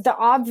 there's the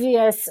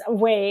obvious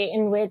way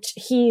in which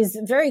he's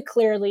very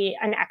clearly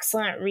an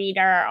excellent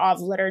reader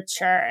of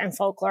literature and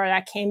folklore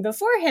that came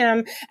before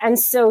him. And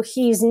so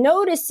he's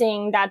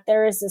noticing that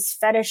there is this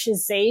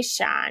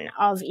fetishization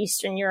of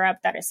Eastern Europe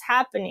that is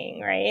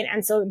happening, right?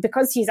 And so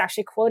because he's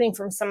actually quoting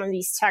from some of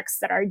these texts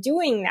that are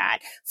doing that,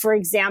 for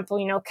example,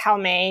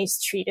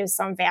 Calmet's treatise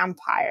on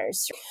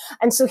vampires.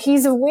 And so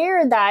he's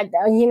aware that,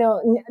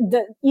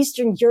 the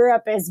Eastern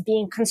Europe is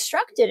being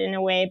constructed in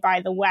a way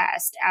by the West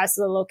as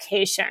the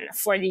location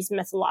for these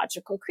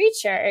mythological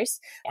creatures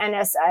and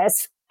as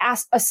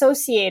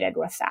associated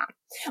with them.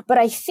 But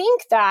I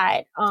think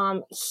that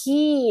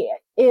he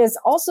is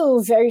also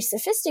very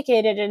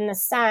sophisticated in the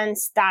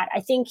sense that I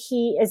think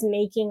he is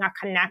making a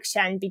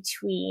connection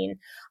between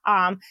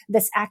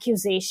this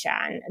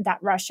accusation that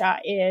Russia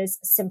is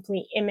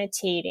simply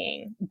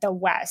imitating the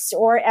West,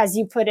 or as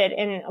you put it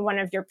in one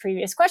of your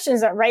previous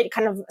questions, right,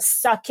 kind of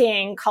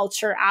sucking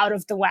culture out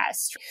of the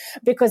West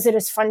because it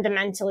is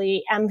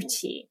fundamentally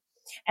empty.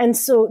 And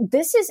so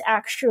this is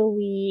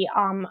actually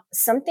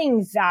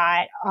something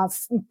that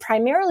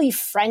primarily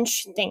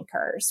French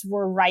thinkers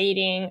were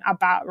writing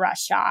about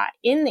Russia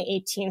in the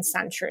 18th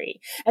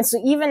century. And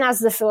so even as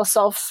the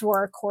philosophers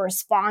were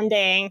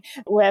corresponding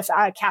with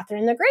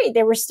Catherine the Great,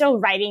 they were still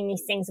writing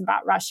these things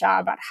about Russia,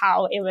 about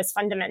how it was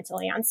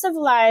fundamentally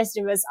uncivilized,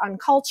 it was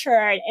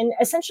uncultured, and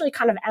essentially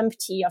kind of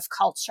empty of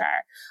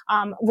culture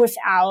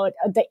without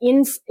the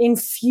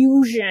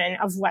infusion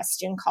of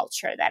Western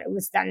culture that it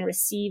was then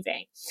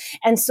receiving.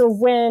 And so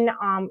when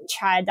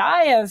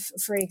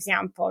Chadaev, for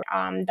example,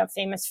 the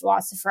famous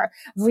philosopher,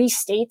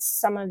 restates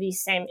some of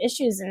these same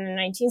issues in the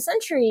 19th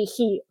century,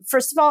 he,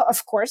 first of all,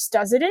 of course,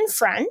 does it in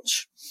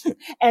French.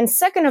 And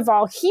second of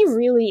all, he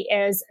really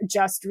is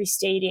just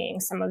restating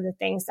some of the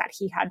things that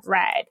he had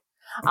read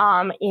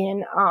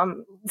in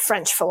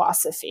French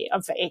philosophy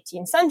of the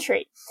 18th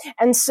century.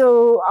 And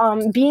so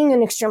being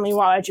an extremely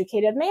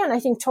well-educated man, I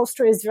think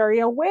Tolstoy is very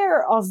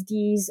aware of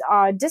these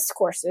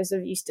discourses,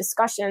 of these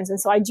discussions. And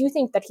so I do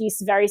think that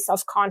he's very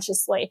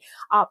self-consciously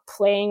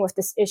playing with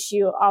this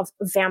issue of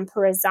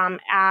vampirism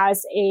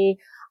as an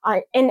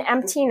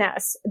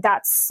emptiness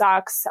that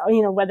sucks,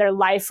 whether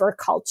life or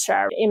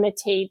culture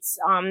imitates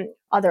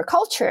other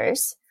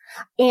cultures.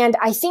 And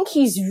I think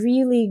he's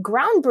really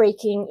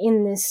groundbreaking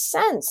in this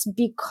sense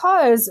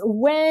because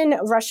when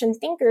Russian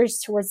thinkers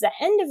towards the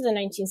end of the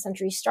 19th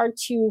century start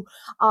to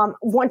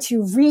want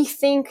to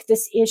rethink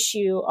this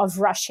issue of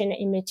Russian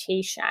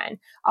imitation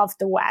of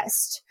the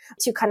West,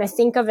 to kind of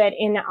think of it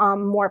in a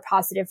more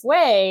positive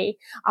way,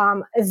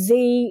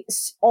 they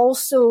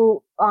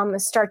also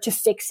start to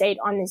fixate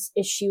on this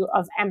issue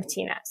of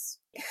emptiness.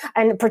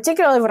 And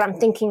particularly what I'm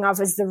thinking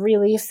of is the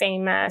really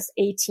famous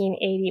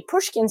 1880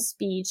 Pushkin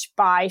speech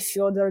by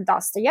Fyodor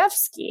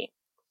Dostoevsky,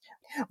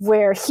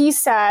 where he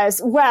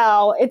says,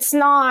 well, it's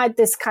not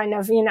this kind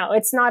of,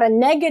 it's not a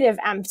negative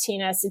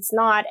emptiness. It's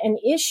not an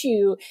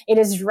issue. It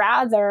is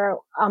rather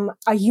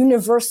a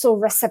universal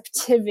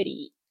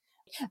receptivity.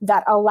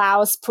 that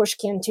allows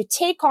Pushkin to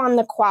take on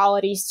the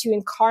qualities to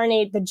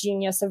incarnate the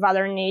genius of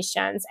other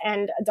nations.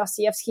 And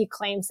Dostoevsky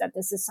claims that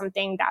this is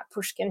something that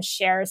Pushkin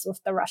shares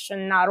with the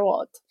Russian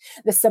narod,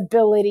 this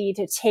ability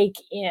to take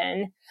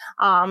in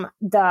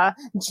the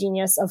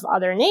genius of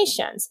other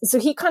nations. So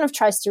he kind of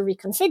tries to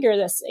reconfigure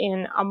this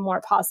in a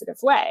more positive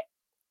way.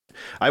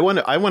 I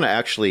want to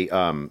actually,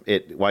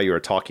 while you were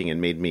talking, it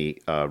made me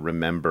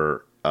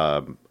remember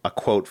a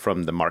quote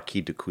from the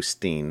Marquis de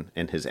Custine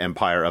in his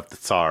Empire of the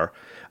Tsar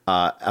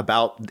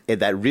about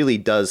that really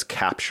does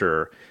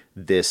capture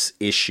this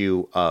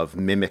issue of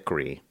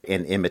mimicry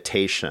and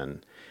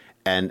imitation.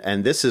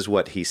 And this is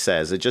what he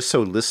says, just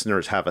so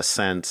listeners have a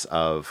sense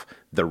of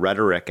the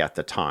rhetoric at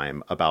the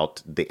time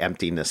about the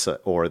emptiness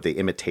or the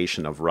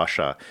imitation of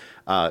Russia.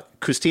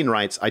 Custine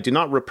writes, "I do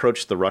not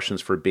reproach the Russians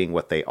for being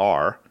what they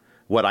are.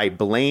 What I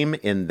blame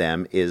in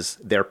them is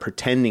their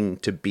pretending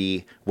to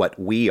be what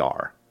we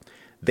are.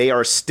 They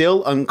are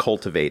still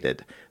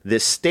uncultivated.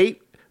 This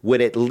state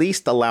would at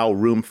least allow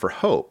room for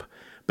hope,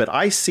 but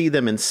I see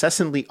them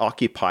incessantly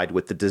occupied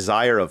with the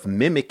desire of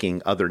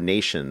mimicking other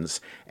nations,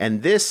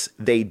 and this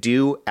they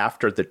do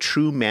after the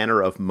true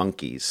manner of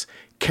monkeys,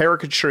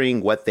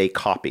 caricaturing what they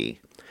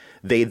copy.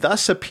 They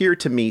thus appear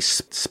to me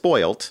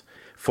spoilt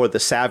for the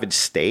savage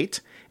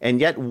state, and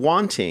yet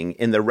wanting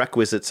in the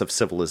requisites of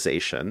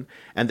civilization,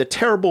 and the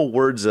terrible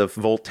words of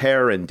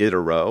Voltaire and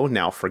Diderot,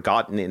 now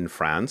forgotten in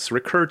France,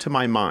 recur to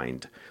my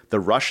mind. The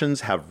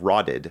Russians have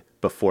rotted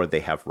before they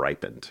have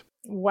ripened."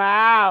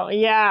 Wow.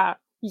 Yeah.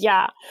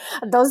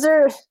 Those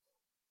are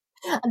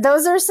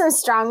some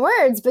strong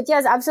words, but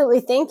yes, absolutely.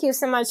 Thank you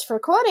so much for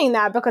quoting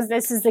that, because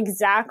this is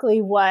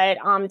exactly what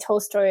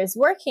Tolstoy is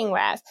working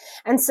with.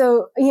 And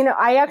so,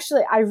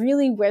 I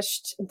really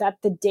wished that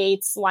the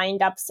dates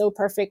lined up so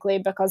perfectly,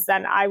 because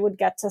then I would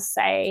get to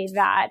say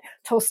that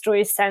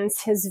Tolstoy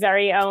sends his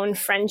very own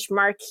French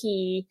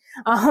marquis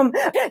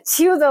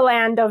to the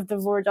land of the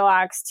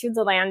Vordolacs, to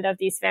the land of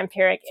these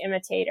vampiric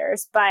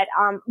imitators. But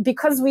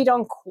because we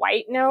don't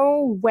quite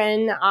know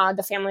when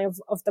the family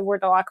of the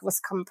Vordolac was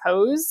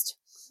composed,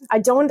 I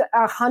don't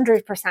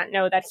 100%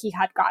 know that he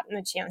had gotten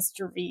a chance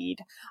to read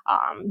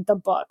the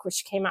book,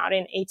 which came out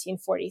in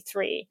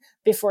 1843,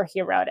 before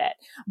he wrote it.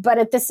 But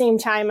at the same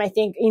time, I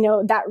think,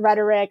 that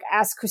rhetoric,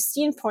 as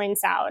Custine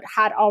points out,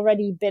 had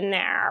already been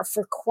there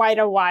for quite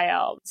a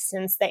while,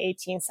 since the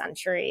 18th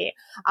century.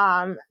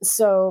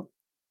 So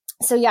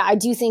yeah, I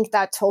do think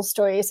that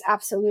Tolstoy is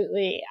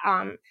absolutely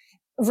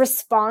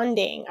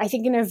responding, I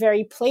think, in a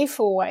very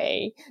playful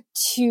way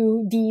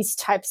to these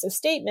types of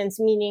statements,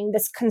 meaning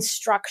this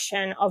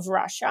construction of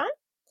Russia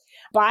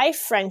by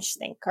French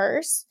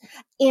thinkers,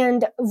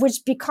 and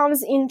which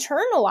becomes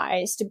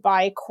internalized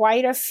by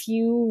quite a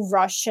few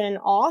Russian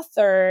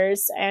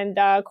authors and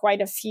quite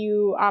a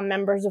few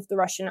members of the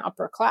Russian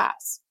upper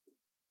class.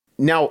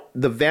 Now,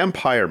 the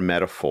vampire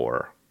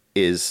metaphor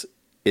is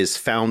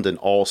found in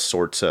all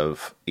sorts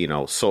of,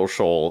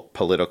 social,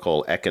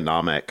 political,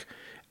 economic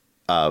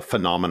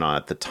phenomena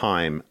at the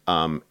time.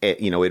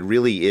 It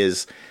really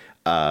is,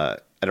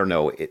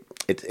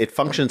 it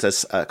functions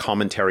as a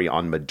commentary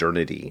on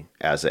modernity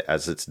as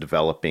it's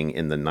developing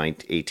in the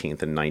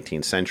 18th and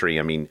 19th century.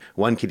 I mean,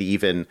 one could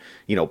even,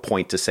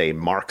 point to, say,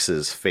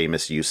 Marx's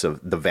famous use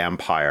of the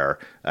vampire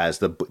as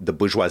the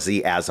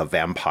bourgeoisie as a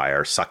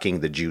vampire,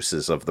 sucking the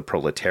juices of the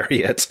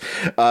proletariat.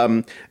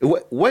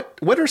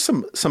 What are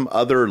some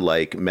other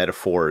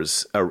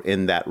metaphors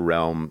in that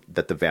realm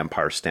that the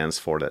vampire stands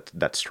for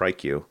that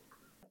strike you?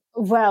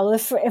 Well,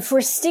 if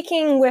we're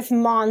sticking with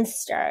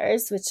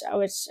monsters, which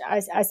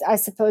I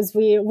suppose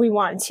we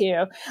want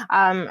to,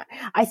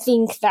 I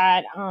think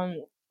that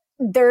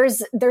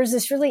there's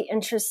this really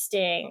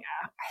interesting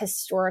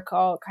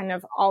historical kind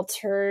of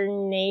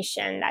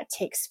alternation that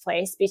takes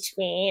place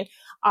between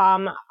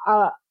a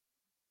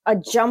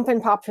jump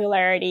in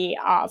popularity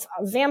of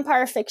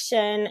vampire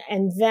fiction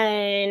and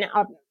then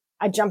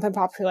a jump in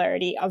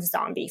popularity of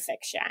zombie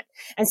fiction.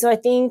 And so I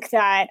think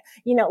that,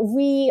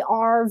 we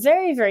are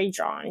very, very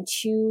drawn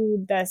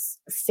to this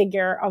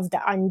figure of the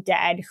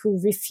undead who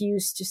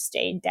refuse to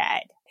stay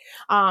dead.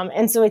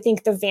 And so I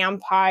think the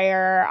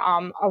vampire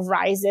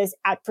arises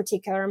at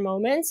particular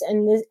moments,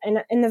 and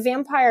the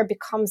vampire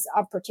becomes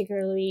a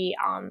particularly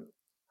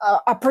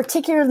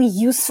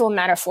useful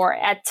metaphor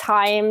at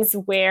times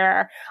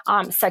where,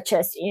 such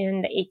as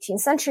in the 18th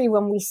century,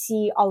 when we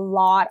see a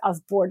lot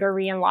of border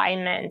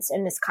realignments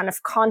and this kind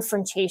of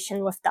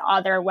confrontation with the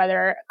other,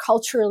 whether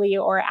culturally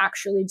or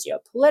actually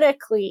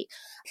geopolitically.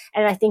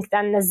 And I think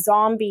then the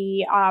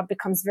zombie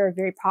becomes very,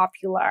 very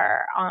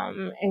popular,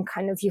 and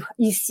kind of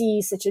you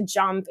see such a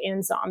jump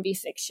in zombie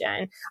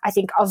fiction, I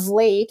think, of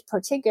late,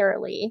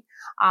 particularly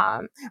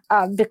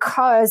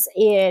because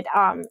it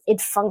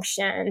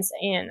functions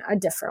in a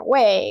different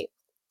way.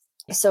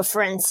 So,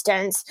 for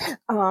instance,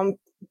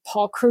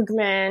 Paul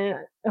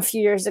Krugman a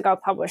few years ago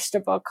published a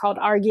book called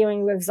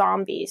Arguing with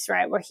Zombies,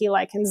 right? Where he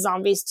likens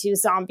zombies to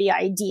zombie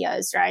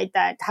ideas, right?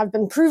 That have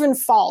been proven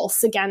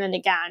false again and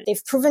again.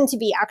 They've proven to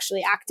be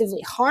actually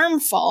actively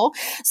harmful.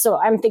 So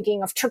I'm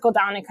thinking of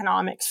trickle-down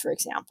economics, for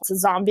example. It's a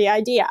zombie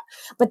idea,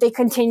 but they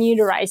continue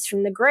to rise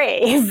from the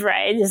grave,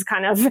 right? Just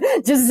kind of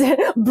just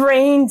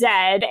brain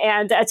dead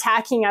and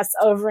attacking us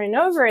over and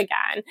over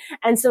again.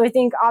 And so I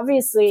think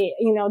obviously,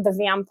 the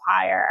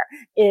vampire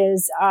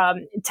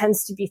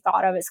tends to be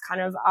thought of as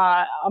kind of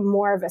a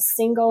more of a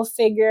single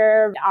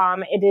figure.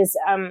 It is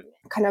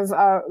kind of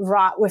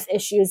wrought with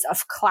issues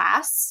of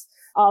class,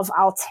 of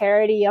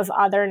alterity, of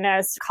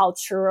otherness,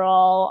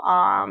 cultural,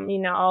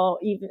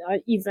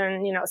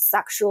 even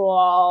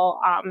sexual,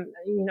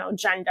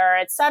 gender,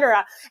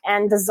 etc.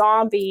 And the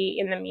zombie,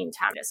 in the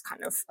meantime, is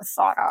kind of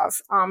thought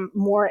of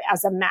more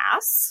as a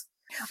mass.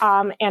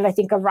 And I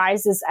think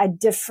arises at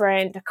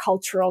different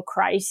cultural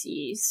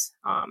crises.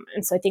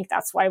 And so I think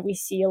that's why we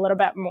see a little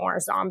bit more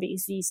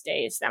zombies these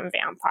days than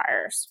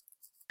vampires.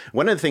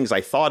 One of the things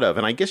I thought of,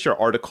 and I guess your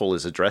article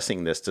is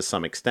addressing this to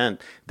some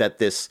extent, that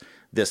this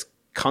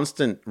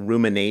constant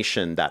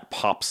rumination that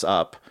pops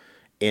up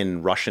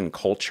in Russian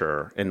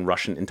culture, in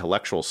Russian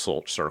intellectual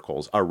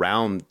circles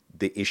around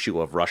the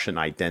issue of Russian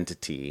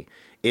identity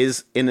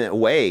is, in a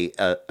way,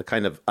 a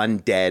kind of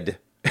undead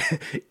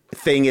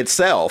thing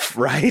itself,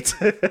 right?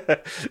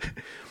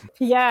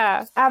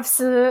 Yeah,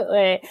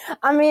 absolutely.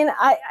 I mean,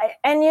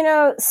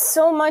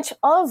 so much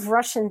of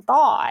Russian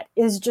thought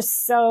is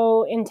just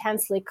so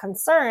intensely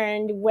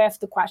concerned with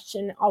the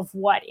question of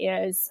what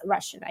is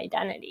Russian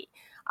identity.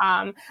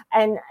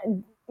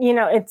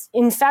 It's,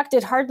 in fact,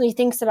 it hardly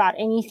thinks about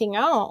anything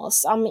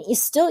else.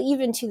 It's still,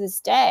 even to this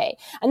day.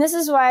 And this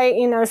is why,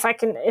 if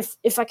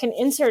I can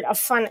insert a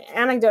fun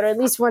anecdote, or at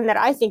least one that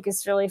I think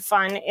is really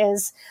fun,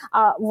 is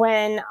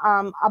when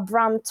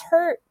Abram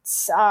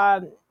Tertz,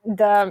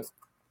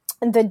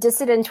 the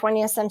dissident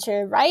 20th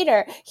century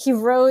writer, he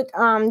wrote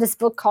this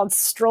book called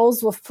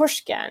Strolls with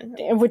Pushkin,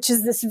 which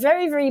is this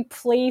very, very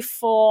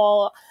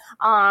playful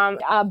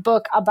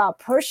book about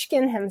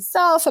Pushkin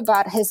himself,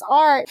 about his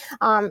art.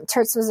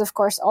 Tertz was, of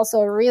course, also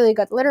a really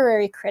good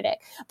literary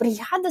critic, but he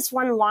had this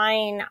one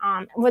line,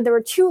 there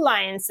were two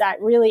lines that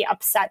really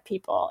upset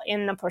people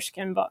in the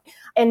Pushkin book.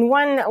 And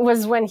one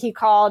was when he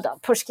called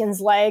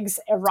Pushkin's legs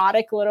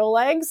erotic little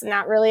legs, and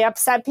that really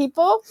upset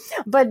people.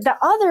 But the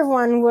other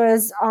one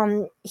was,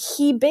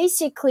 he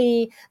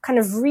basically kind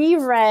of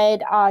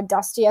reread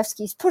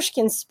Dostoevsky's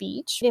Pushkin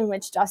speech, in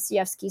which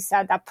Dostoevsky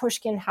said that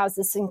Pushkin has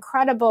this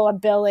incredible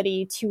ability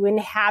to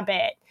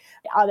inhabit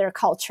other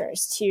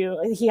cultures.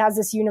 He has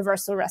this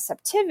universal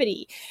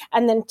receptivity.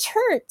 And then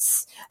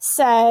Tertz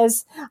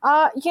says,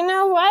 you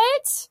know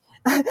what?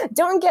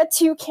 Don't get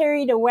too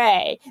carried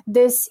away.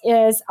 This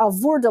is a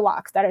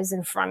Vourdelak that is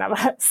in front of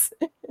us.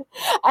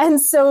 And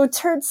so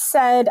Tertz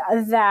said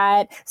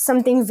that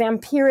something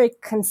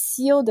vampiric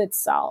concealed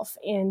itself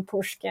in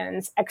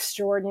Pushkin's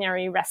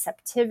extraordinary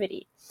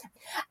receptivity.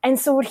 And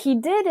so what he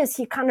did is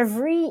he kind of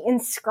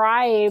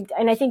re-inscribed,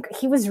 and I think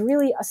he was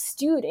really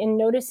astute in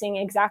noticing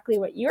exactly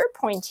what you're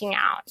pointing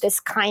out, this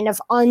kind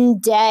of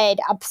undead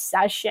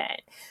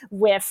obsession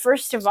with,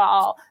 first of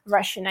all,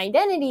 Russian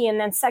identity, and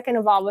then second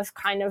of all, with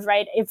kind of,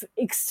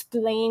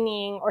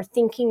 explaining or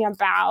thinking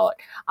about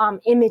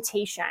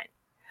imitation,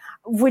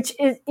 which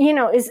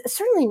is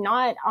certainly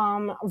not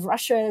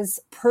Russia's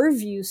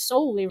purview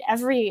solely.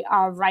 Every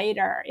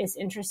writer is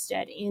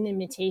interested in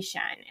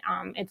imitation,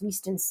 at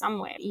least in some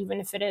way,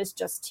 even if it is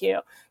just to,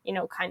 in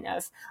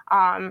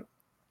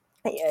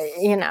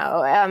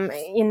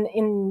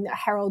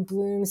Harold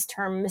Bloom's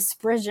term,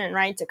 misprision,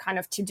 right?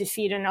 To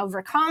defeat and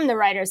overcome the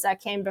writers that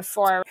came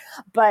before.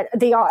 But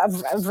the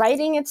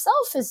writing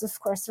itself is, of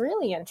course,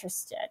 really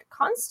interested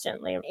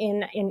constantly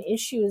in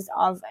issues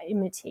of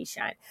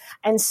imitation.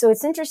 And so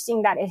it's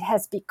interesting that it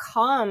has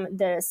become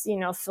this,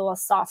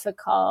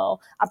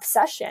 philosophical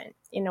obsession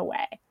in a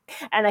way.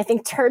 And I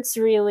think Tertz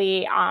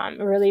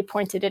really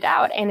pointed it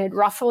out, and it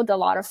ruffled a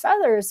lot of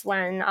feathers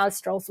when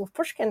Strolls with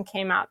Pushkin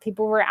came out.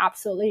 People were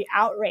absolutely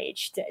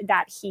outraged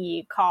that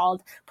he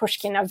called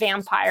Pushkin a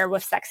vampire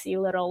with sexy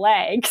little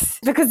legs.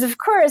 Because, of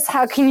course,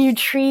 how can you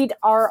treat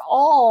our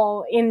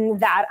all in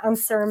that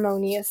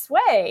unceremonious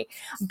way?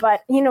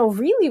 But,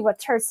 really what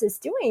Tertz is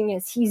doing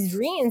is he's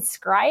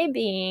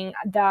reinscribing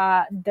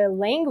the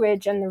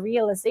language and the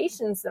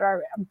realizations that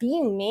are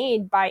being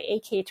made by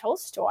A.K.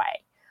 Tolstoy.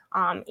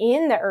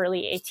 In the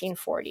early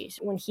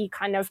 1840s, when he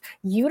kind of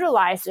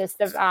utilizes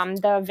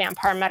the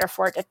vampire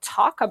metaphor to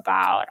talk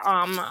about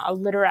a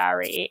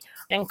literary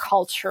and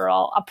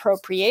cultural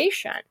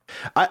appropriation.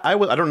 I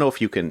don't know if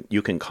you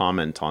can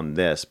comment on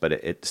this, but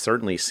it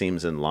certainly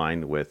seems in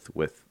line with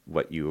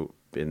what you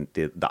in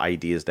the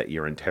ideas that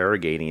you're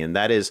interrogating, and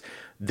that is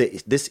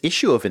this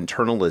issue of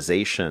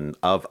internalization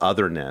of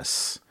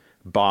otherness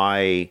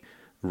by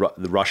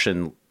the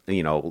Russian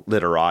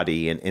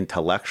literati and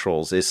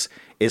intellectuals is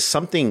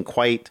something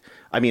quite,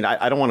 I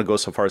don't want to go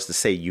so far as to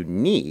say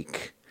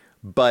unique,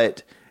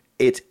 but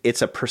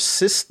it's a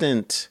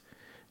persistent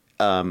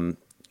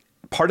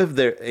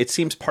it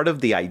seems part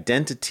of the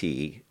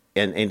identity,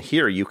 and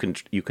here you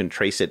can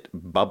trace it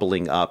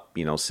bubbling up,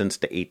 since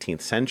the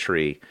 18th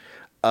century,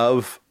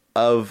 of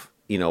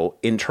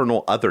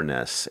internal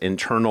otherness,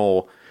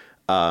 internal,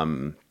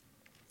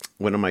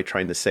 what am I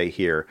trying to say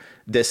here?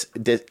 This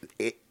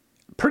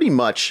pretty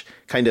much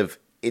kind of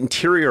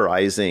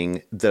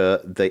interiorizing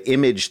the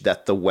image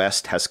that the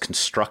West has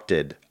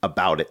constructed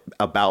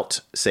about,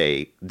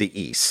 say, the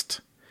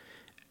East.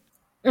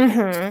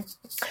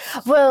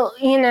 Mm-hmm. Well,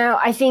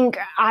 I think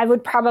I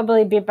would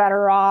probably be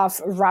better off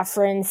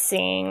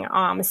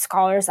referencing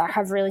scholars that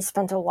have really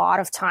spent a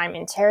lot of time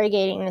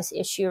interrogating this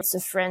issue. So,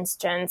 for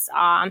instance,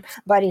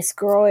 Boris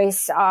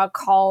Groys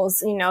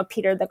calls,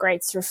 Peter the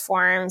Great's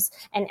reforms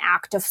an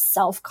act of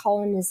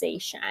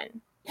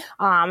self-colonization.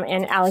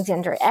 And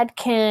Alexander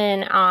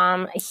Etkin,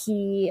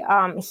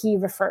 he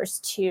refers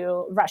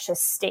to Russia's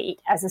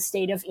state as a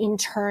state of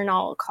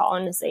internal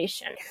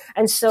colonization.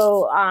 And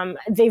so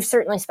they've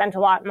certainly spent a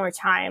lot more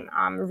time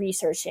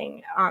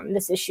researching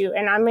this issue.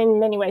 And I'm in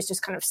many ways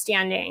just kind of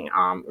standing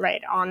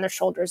right on the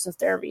shoulders of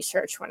their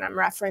research when I'm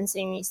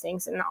referencing these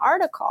things in the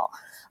article.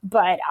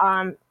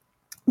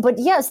 But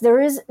yes,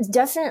 there is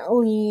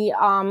definitely,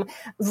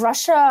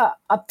 Russia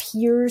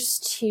appears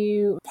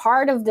to,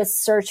 part of this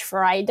search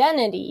for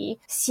identity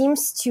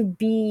seems to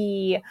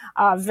be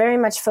very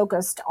much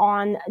focused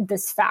on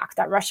this fact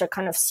that Russia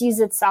kind of sees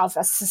itself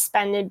as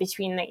suspended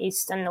between the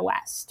East and the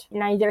West,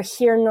 neither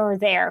here nor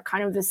there,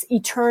 kind of this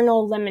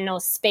eternal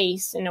liminal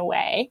space in a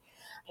way.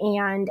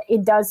 And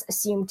it does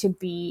seem to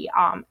be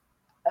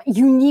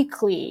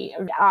uniquely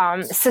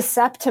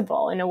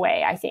susceptible in a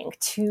way, I think,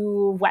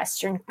 to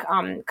Western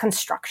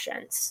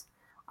constructions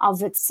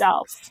of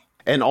itself.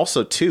 And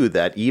also, too,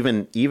 that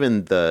even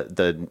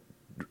the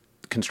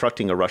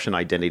constructing a Russian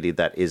identity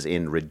that is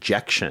in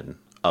rejection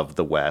of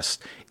the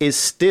West is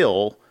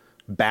still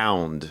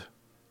bound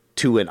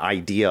to an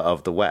idea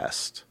of the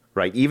West,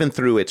 right? Even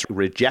through its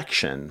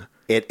rejection,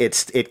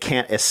 it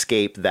can't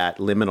escape that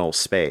liminal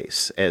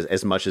space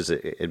as much as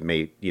it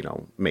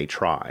may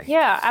try.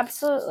 Yeah,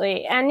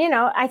 absolutely. And,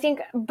 I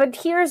think, but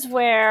here's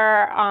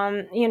where,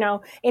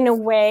 in a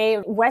way,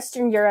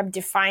 Western Europe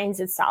defines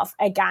itself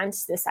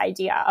against this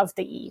idea of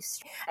the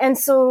East. And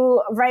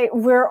so, right,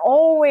 we're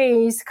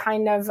always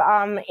kind of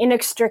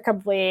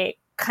inextricably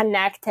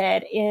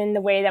connected in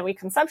the way that we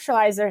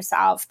conceptualize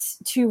ourselves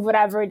to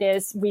whatever it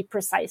is we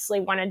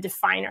precisely want to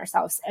define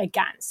ourselves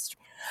against.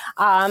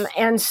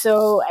 And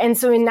so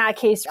in that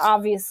case,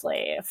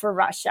 obviously for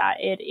Russia,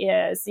 it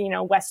is,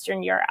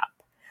 Western Europe.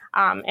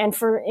 And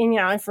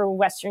for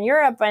Western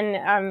Europe and,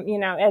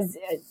 as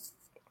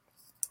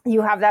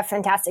you have that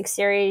fantastic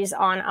series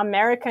on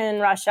America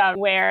and Russia,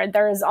 where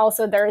there's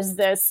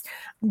this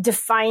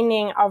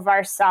defining of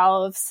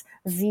ourselves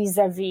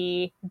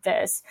vis-a-vis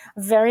this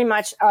very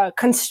much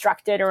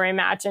constructed or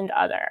imagined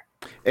other.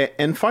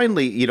 And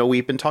finally,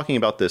 we've been talking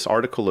about this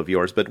article of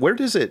yours, but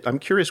I'm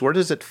curious, where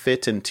does it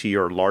fit into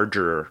your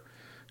larger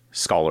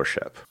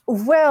scholarship?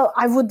 Well,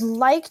 I would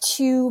like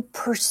to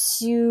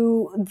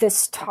pursue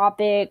this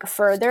topic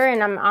further,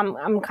 and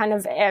I'm kind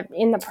of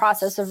in the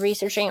process of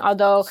researching,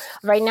 although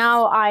right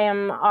now I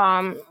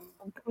am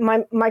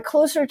my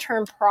closer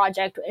term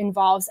project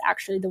involves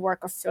actually the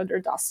work of Fyodor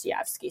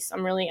Dostoevsky. So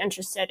I'm really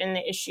interested in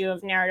the issue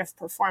of narrative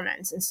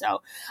performance. And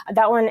so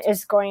that one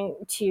is going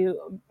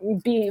to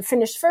be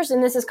finished first.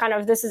 And this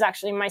is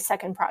actually my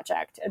second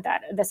project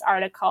that this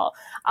article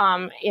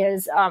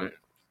is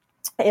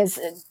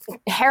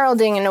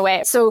heralding in a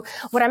way. So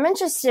what I'm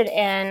interested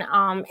in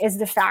is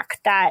the fact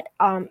that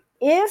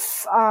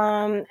if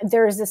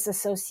there is this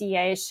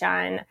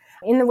association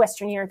in the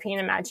Western European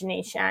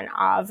imagination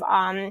of,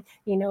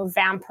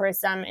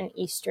 vampirism in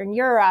Eastern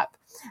Europe,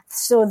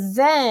 so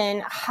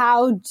then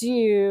how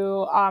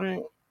do,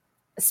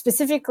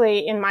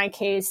 specifically in my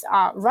case,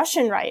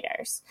 Russian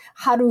writers,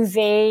 how do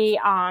they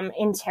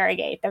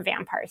interrogate the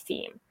vampire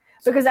theme?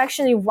 Because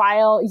actually,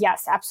 while,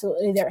 yes,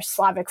 absolutely, there's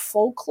Slavic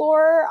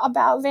folklore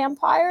about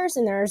vampires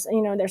and there's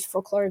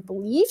folkloric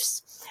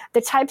beliefs,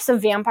 the types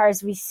of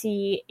vampires we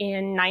see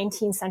in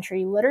 19th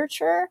century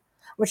literature,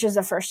 which is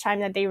the first time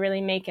that they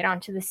really make it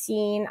onto the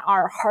scene,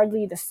 are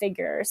hardly the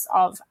figures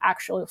of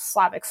actual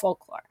Slavic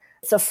folklore.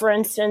 So, for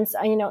instance,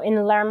 in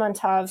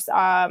Lermontov's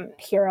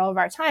Hero of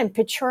Our Time,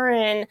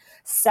 Pechurin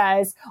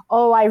says,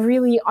 "Oh, I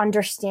really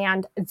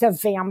understand the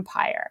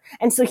vampire,"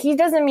 and so he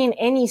doesn't mean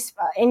any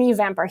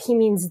vampire. He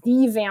means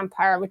the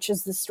vampire, which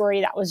is the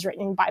story that was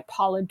written by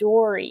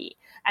Polidori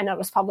and that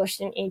was published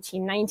in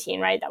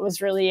 1819. Right, that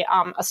was really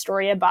a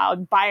story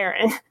about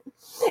Byron.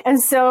 And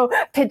so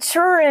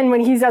Pechurin, when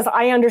he says,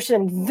 "I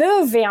understand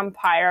the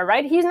vampire,"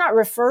 right, he's not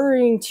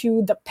referring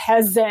to the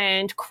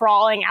peasant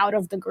crawling out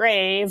of the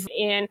grave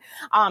in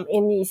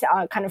these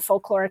kind of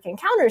folkloric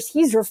encounters.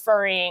 He's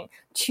referring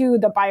to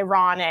the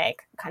Byronic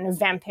kind of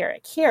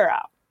vampiric hero.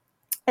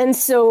 And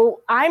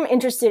so I'm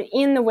interested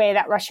in the way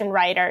that Russian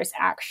writers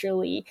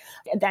actually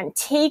then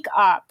take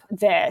up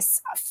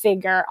this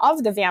figure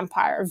of the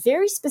vampire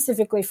very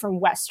specifically from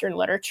Western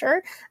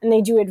literature. And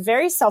they do it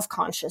very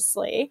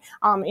self-consciously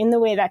in the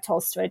way that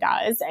Tolstoy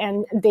does.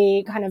 And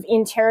they kind of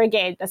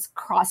interrogate this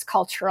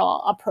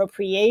cross-cultural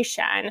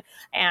appropriation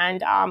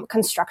and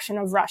construction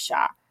of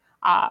Russia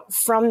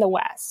from the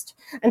West.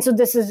 And so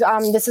this is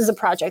a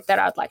project that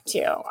I'd like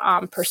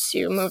to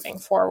pursue moving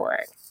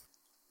forward.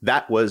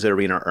 That was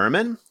Irina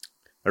Erman.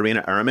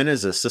 Irina Erman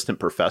is Assistant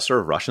Professor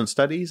of Russian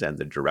Studies and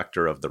the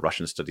Director of the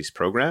Russian Studies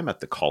Program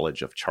at the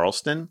College of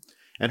Charleston.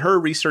 And her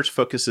research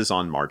focuses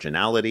on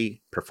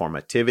marginality,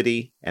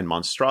 performativity, and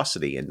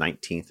monstrosity in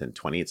 19th and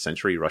 20th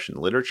century Russian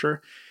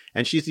literature.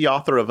 And she's the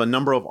author of a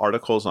number of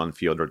articles on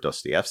Fyodor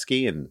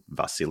Dostoevsky and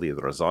Vasily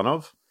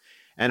Rozanov.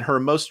 And her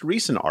most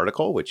recent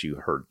article, which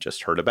you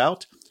just heard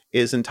about,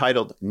 is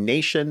entitled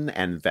Nation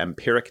and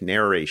Vampiric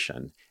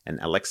Narration and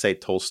Alexei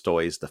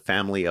Tolstoy's The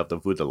Family of the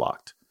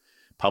Vudalakt,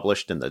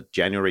 published in the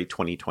January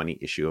 2020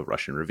 issue of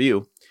Russian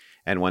Review.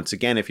 And once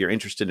again, if you're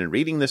interested in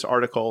reading this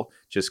article,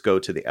 just go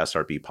to the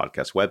SRB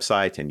podcast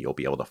website and you'll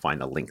be able to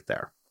find a link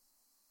there.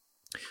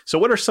 So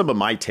what are some of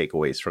my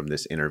takeaways from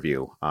this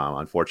interview?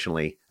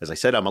 Unfortunately, as I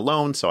said, I'm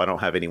alone, so I don't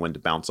have anyone to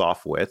bounce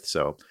off with.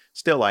 So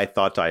still, I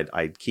thought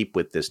I'd keep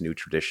with this new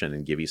tradition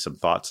and give you some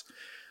thoughts.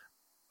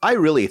 I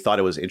really thought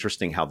it was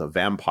interesting how the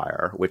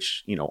vampire,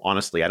 which,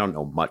 honestly, I don't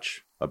know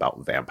much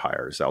about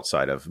vampires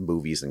outside of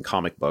movies and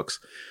comic books,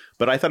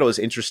 but I thought it was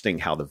interesting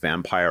how the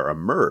vampire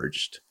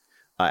emerged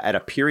at a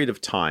period of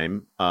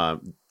time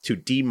to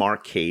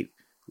demarcate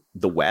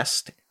the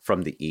West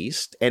from the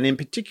East, and in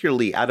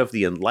particularly out of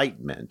the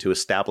Enlightenment to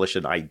establish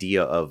an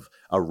idea of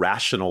a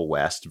rational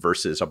West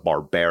versus a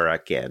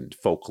barbaric and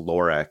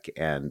folkloric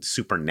and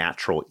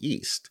supernatural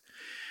East.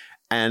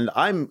 And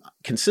I'm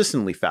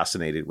consistently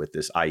fascinated with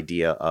this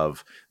idea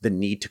of the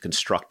need to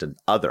construct an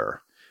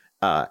other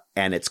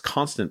and its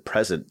constant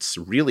presence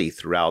really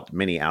throughout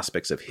many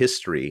aspects of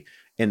history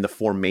in the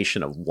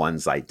formation of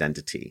one's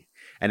identity.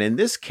 And in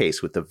this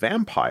case, with the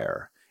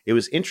vampire, it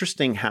was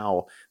interesting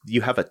how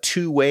you have a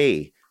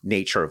two-way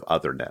nature of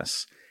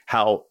otherness,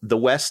 how the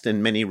West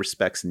in many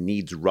respects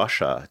needs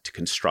Russia to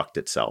construct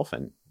itself.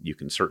 And you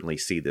can certainly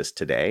see this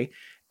today.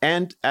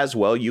 And as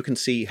well, you can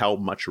see how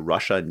much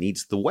Russia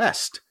needs the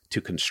West to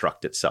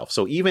construct itself.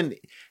 So even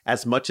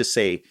as much as,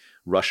 say,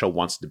 Russia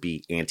wants to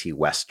be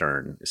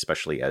anti-Western,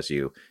 especially as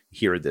you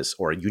hear this,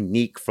 or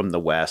unique from the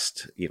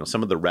West,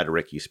 some of the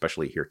rhetoric you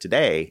especially hear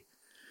today,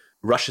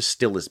 Russia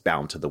still is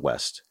bound to the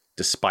West,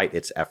 despite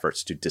its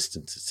efforts to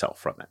distance itself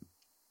from it.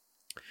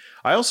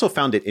 I also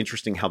found it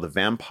interesting how the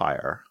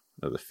vampire,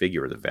 or the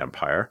figure of the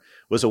vampire,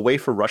 was a way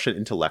for Russian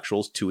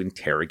intellectuals to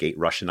interrogate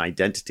Russian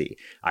identity.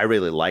 I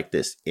really like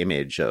this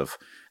image of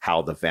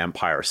how the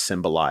vampire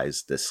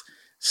symbolized this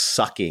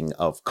sucking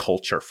of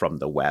culture from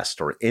the West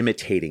or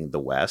imitating the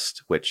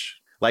West, which,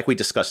 like we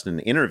discussed in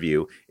the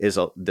interview, is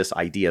this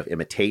idea of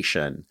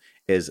imitation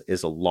is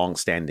a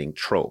longstanding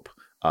trope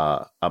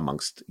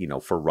amongst,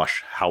 for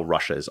how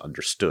Russia is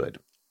understood.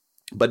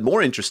 But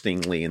more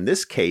interestingly, in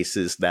this case,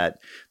 is that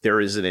there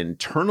is an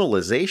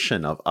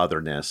internalization of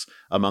otherness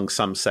among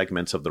some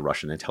segments of the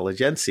Russian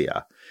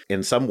intelligentsia.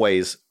 In some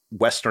ways,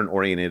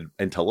 Western-oriented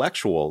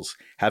intellectuals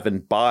have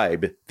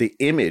imbibed the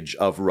image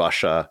of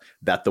Russia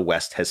that the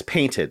West has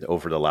painted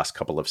over the last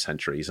couple of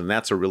centuries. And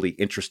that's a really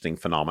interesting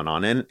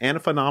phenomenon and a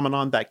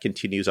phenomenon that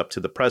continues up to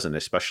the present,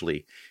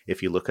 especially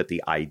if you look at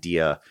the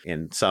idea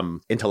in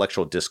some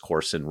intellectual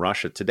discourse in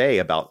Russia today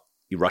about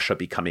Russia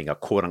becoming a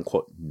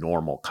quote-unquote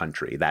normal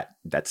country.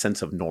 That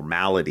sense of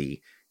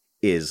normality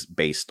is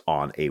based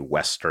on a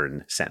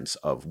Western sense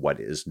of what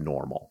is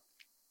normal.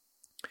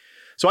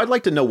 So I'd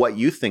like to know what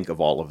you think of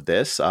all of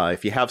this.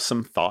 If you have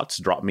some thoughts,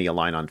 drop me a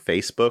line on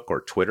Facebook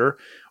or Twitter,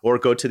 or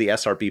go to the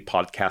SRB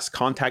Podcast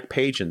contact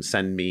page and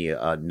send me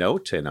a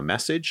note and a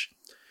message.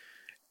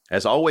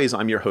 As always,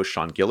 I'm your host,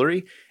 Sean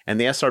Guillory, and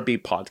the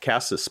SRB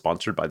Podcast is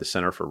sponsored by the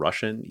Center for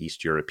Russian,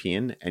 East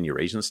European, and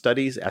Eurasian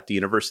Studies at the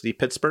University of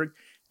Pittsburgh,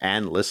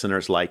 and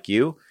listeners like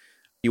you.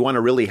 You want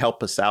to really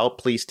help us out,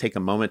 please take a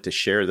moment to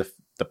share the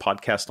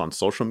podcast on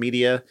social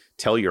media.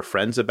 Tell your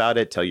friends about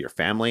it. Tell your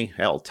family.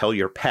 Hell, tell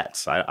your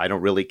pets. I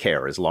don't really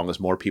care as long as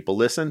more people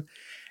listen.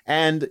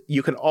 And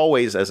you can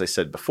always, as I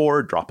said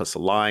before, drop us a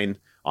line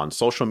on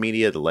social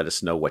media to let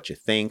us know what you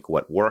think,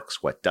 what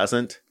works, what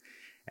doesn't.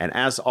 And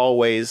as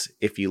always,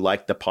 if you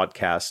like the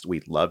podcast,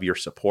 we'd love your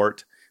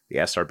support. The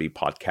SRB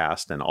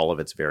Podcast and all of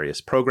its various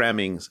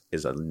programming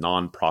is a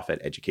nonprofit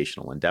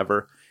educational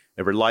endeavor.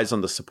 It relies on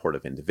the support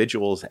of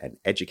individuals and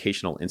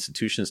educational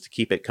institutions to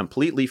keep it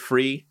completely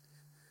free,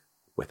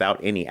 without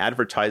any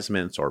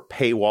advertisements or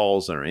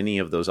paywalls or any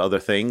of those other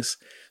things.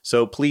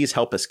 So please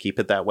help us keep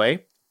it that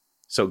way.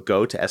 So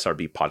go to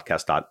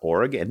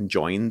srbpodcast.org and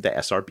join the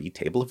SRB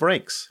Table of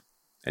Ranks.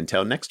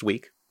 Until next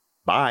week,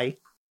 bye.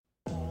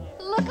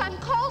 Look, I'm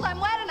cold, I'm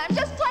wet, and I'm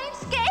just plain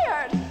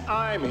scared.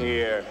 I'm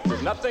here.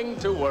 There's nothing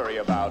to worry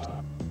about.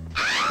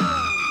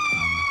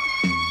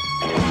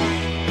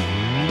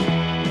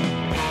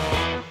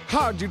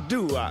 How'd you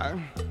do,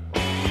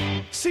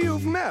 see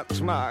you've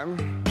met my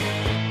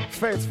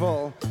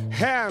faithful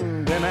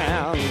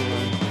handyman.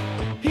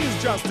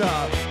 He's just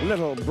a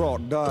little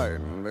brought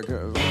down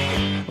because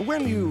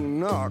when you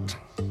knocked,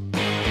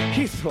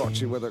 he thought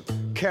you were the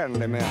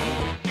candy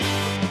man.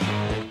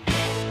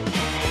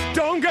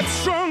 Don't get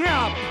strung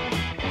up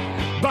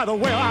by the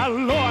way I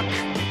look.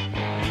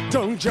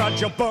 Don't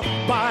judge a book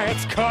by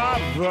its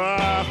cover.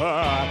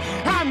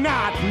 I'm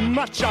not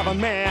much of a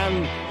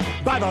man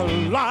by the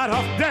light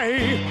of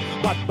day,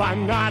 but by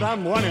night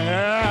I'm one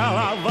hell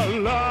of a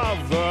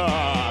lover.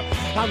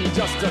 I'm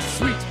just a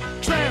sweet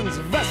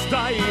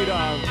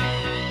transvestite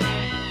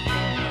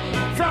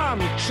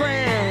from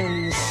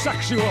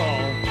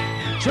transsexual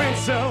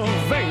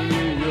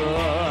Transylvania.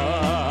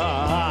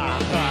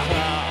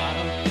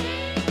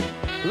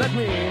 Let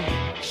me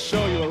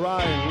show you a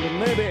rhyme and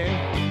maybe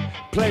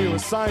play you a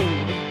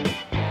sign.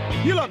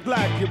 You look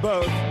like you're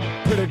both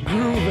pretty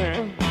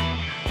groovy.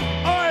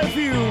 Or if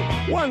you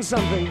want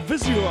something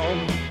visual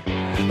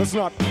that's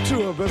not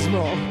too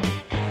abysmal,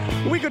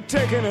 we could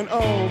take in an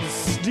old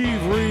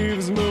Steve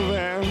Reeves movie.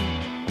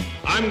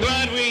 I'm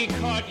glad we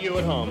caught you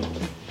at home.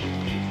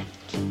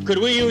 Could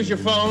we use your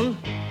phone?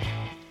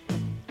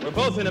 We're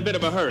both in a bit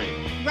of a hurry.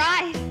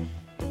 Right.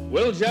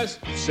 We'll just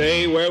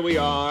say where we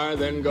are,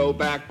 then go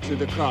back to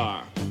the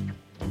car.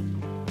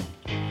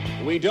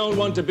 We don't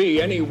want to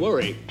be any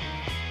worry.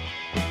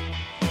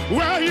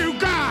 Well, you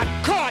got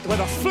caught with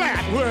a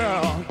flat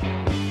world.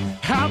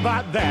 How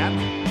about that?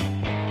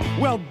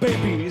 Well,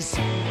 babies,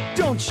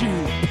 don't you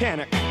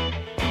panic.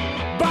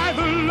 By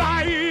the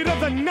light of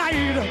the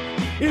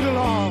night, it'll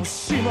all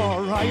seem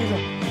alright.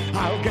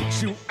 I'll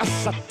get you a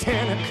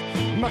satanic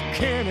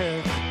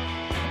mechanic.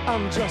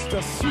 I'm just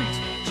a sweet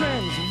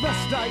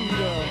transvestite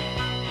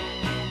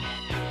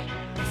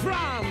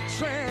from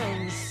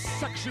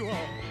transsexual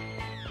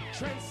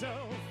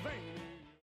Transylvania.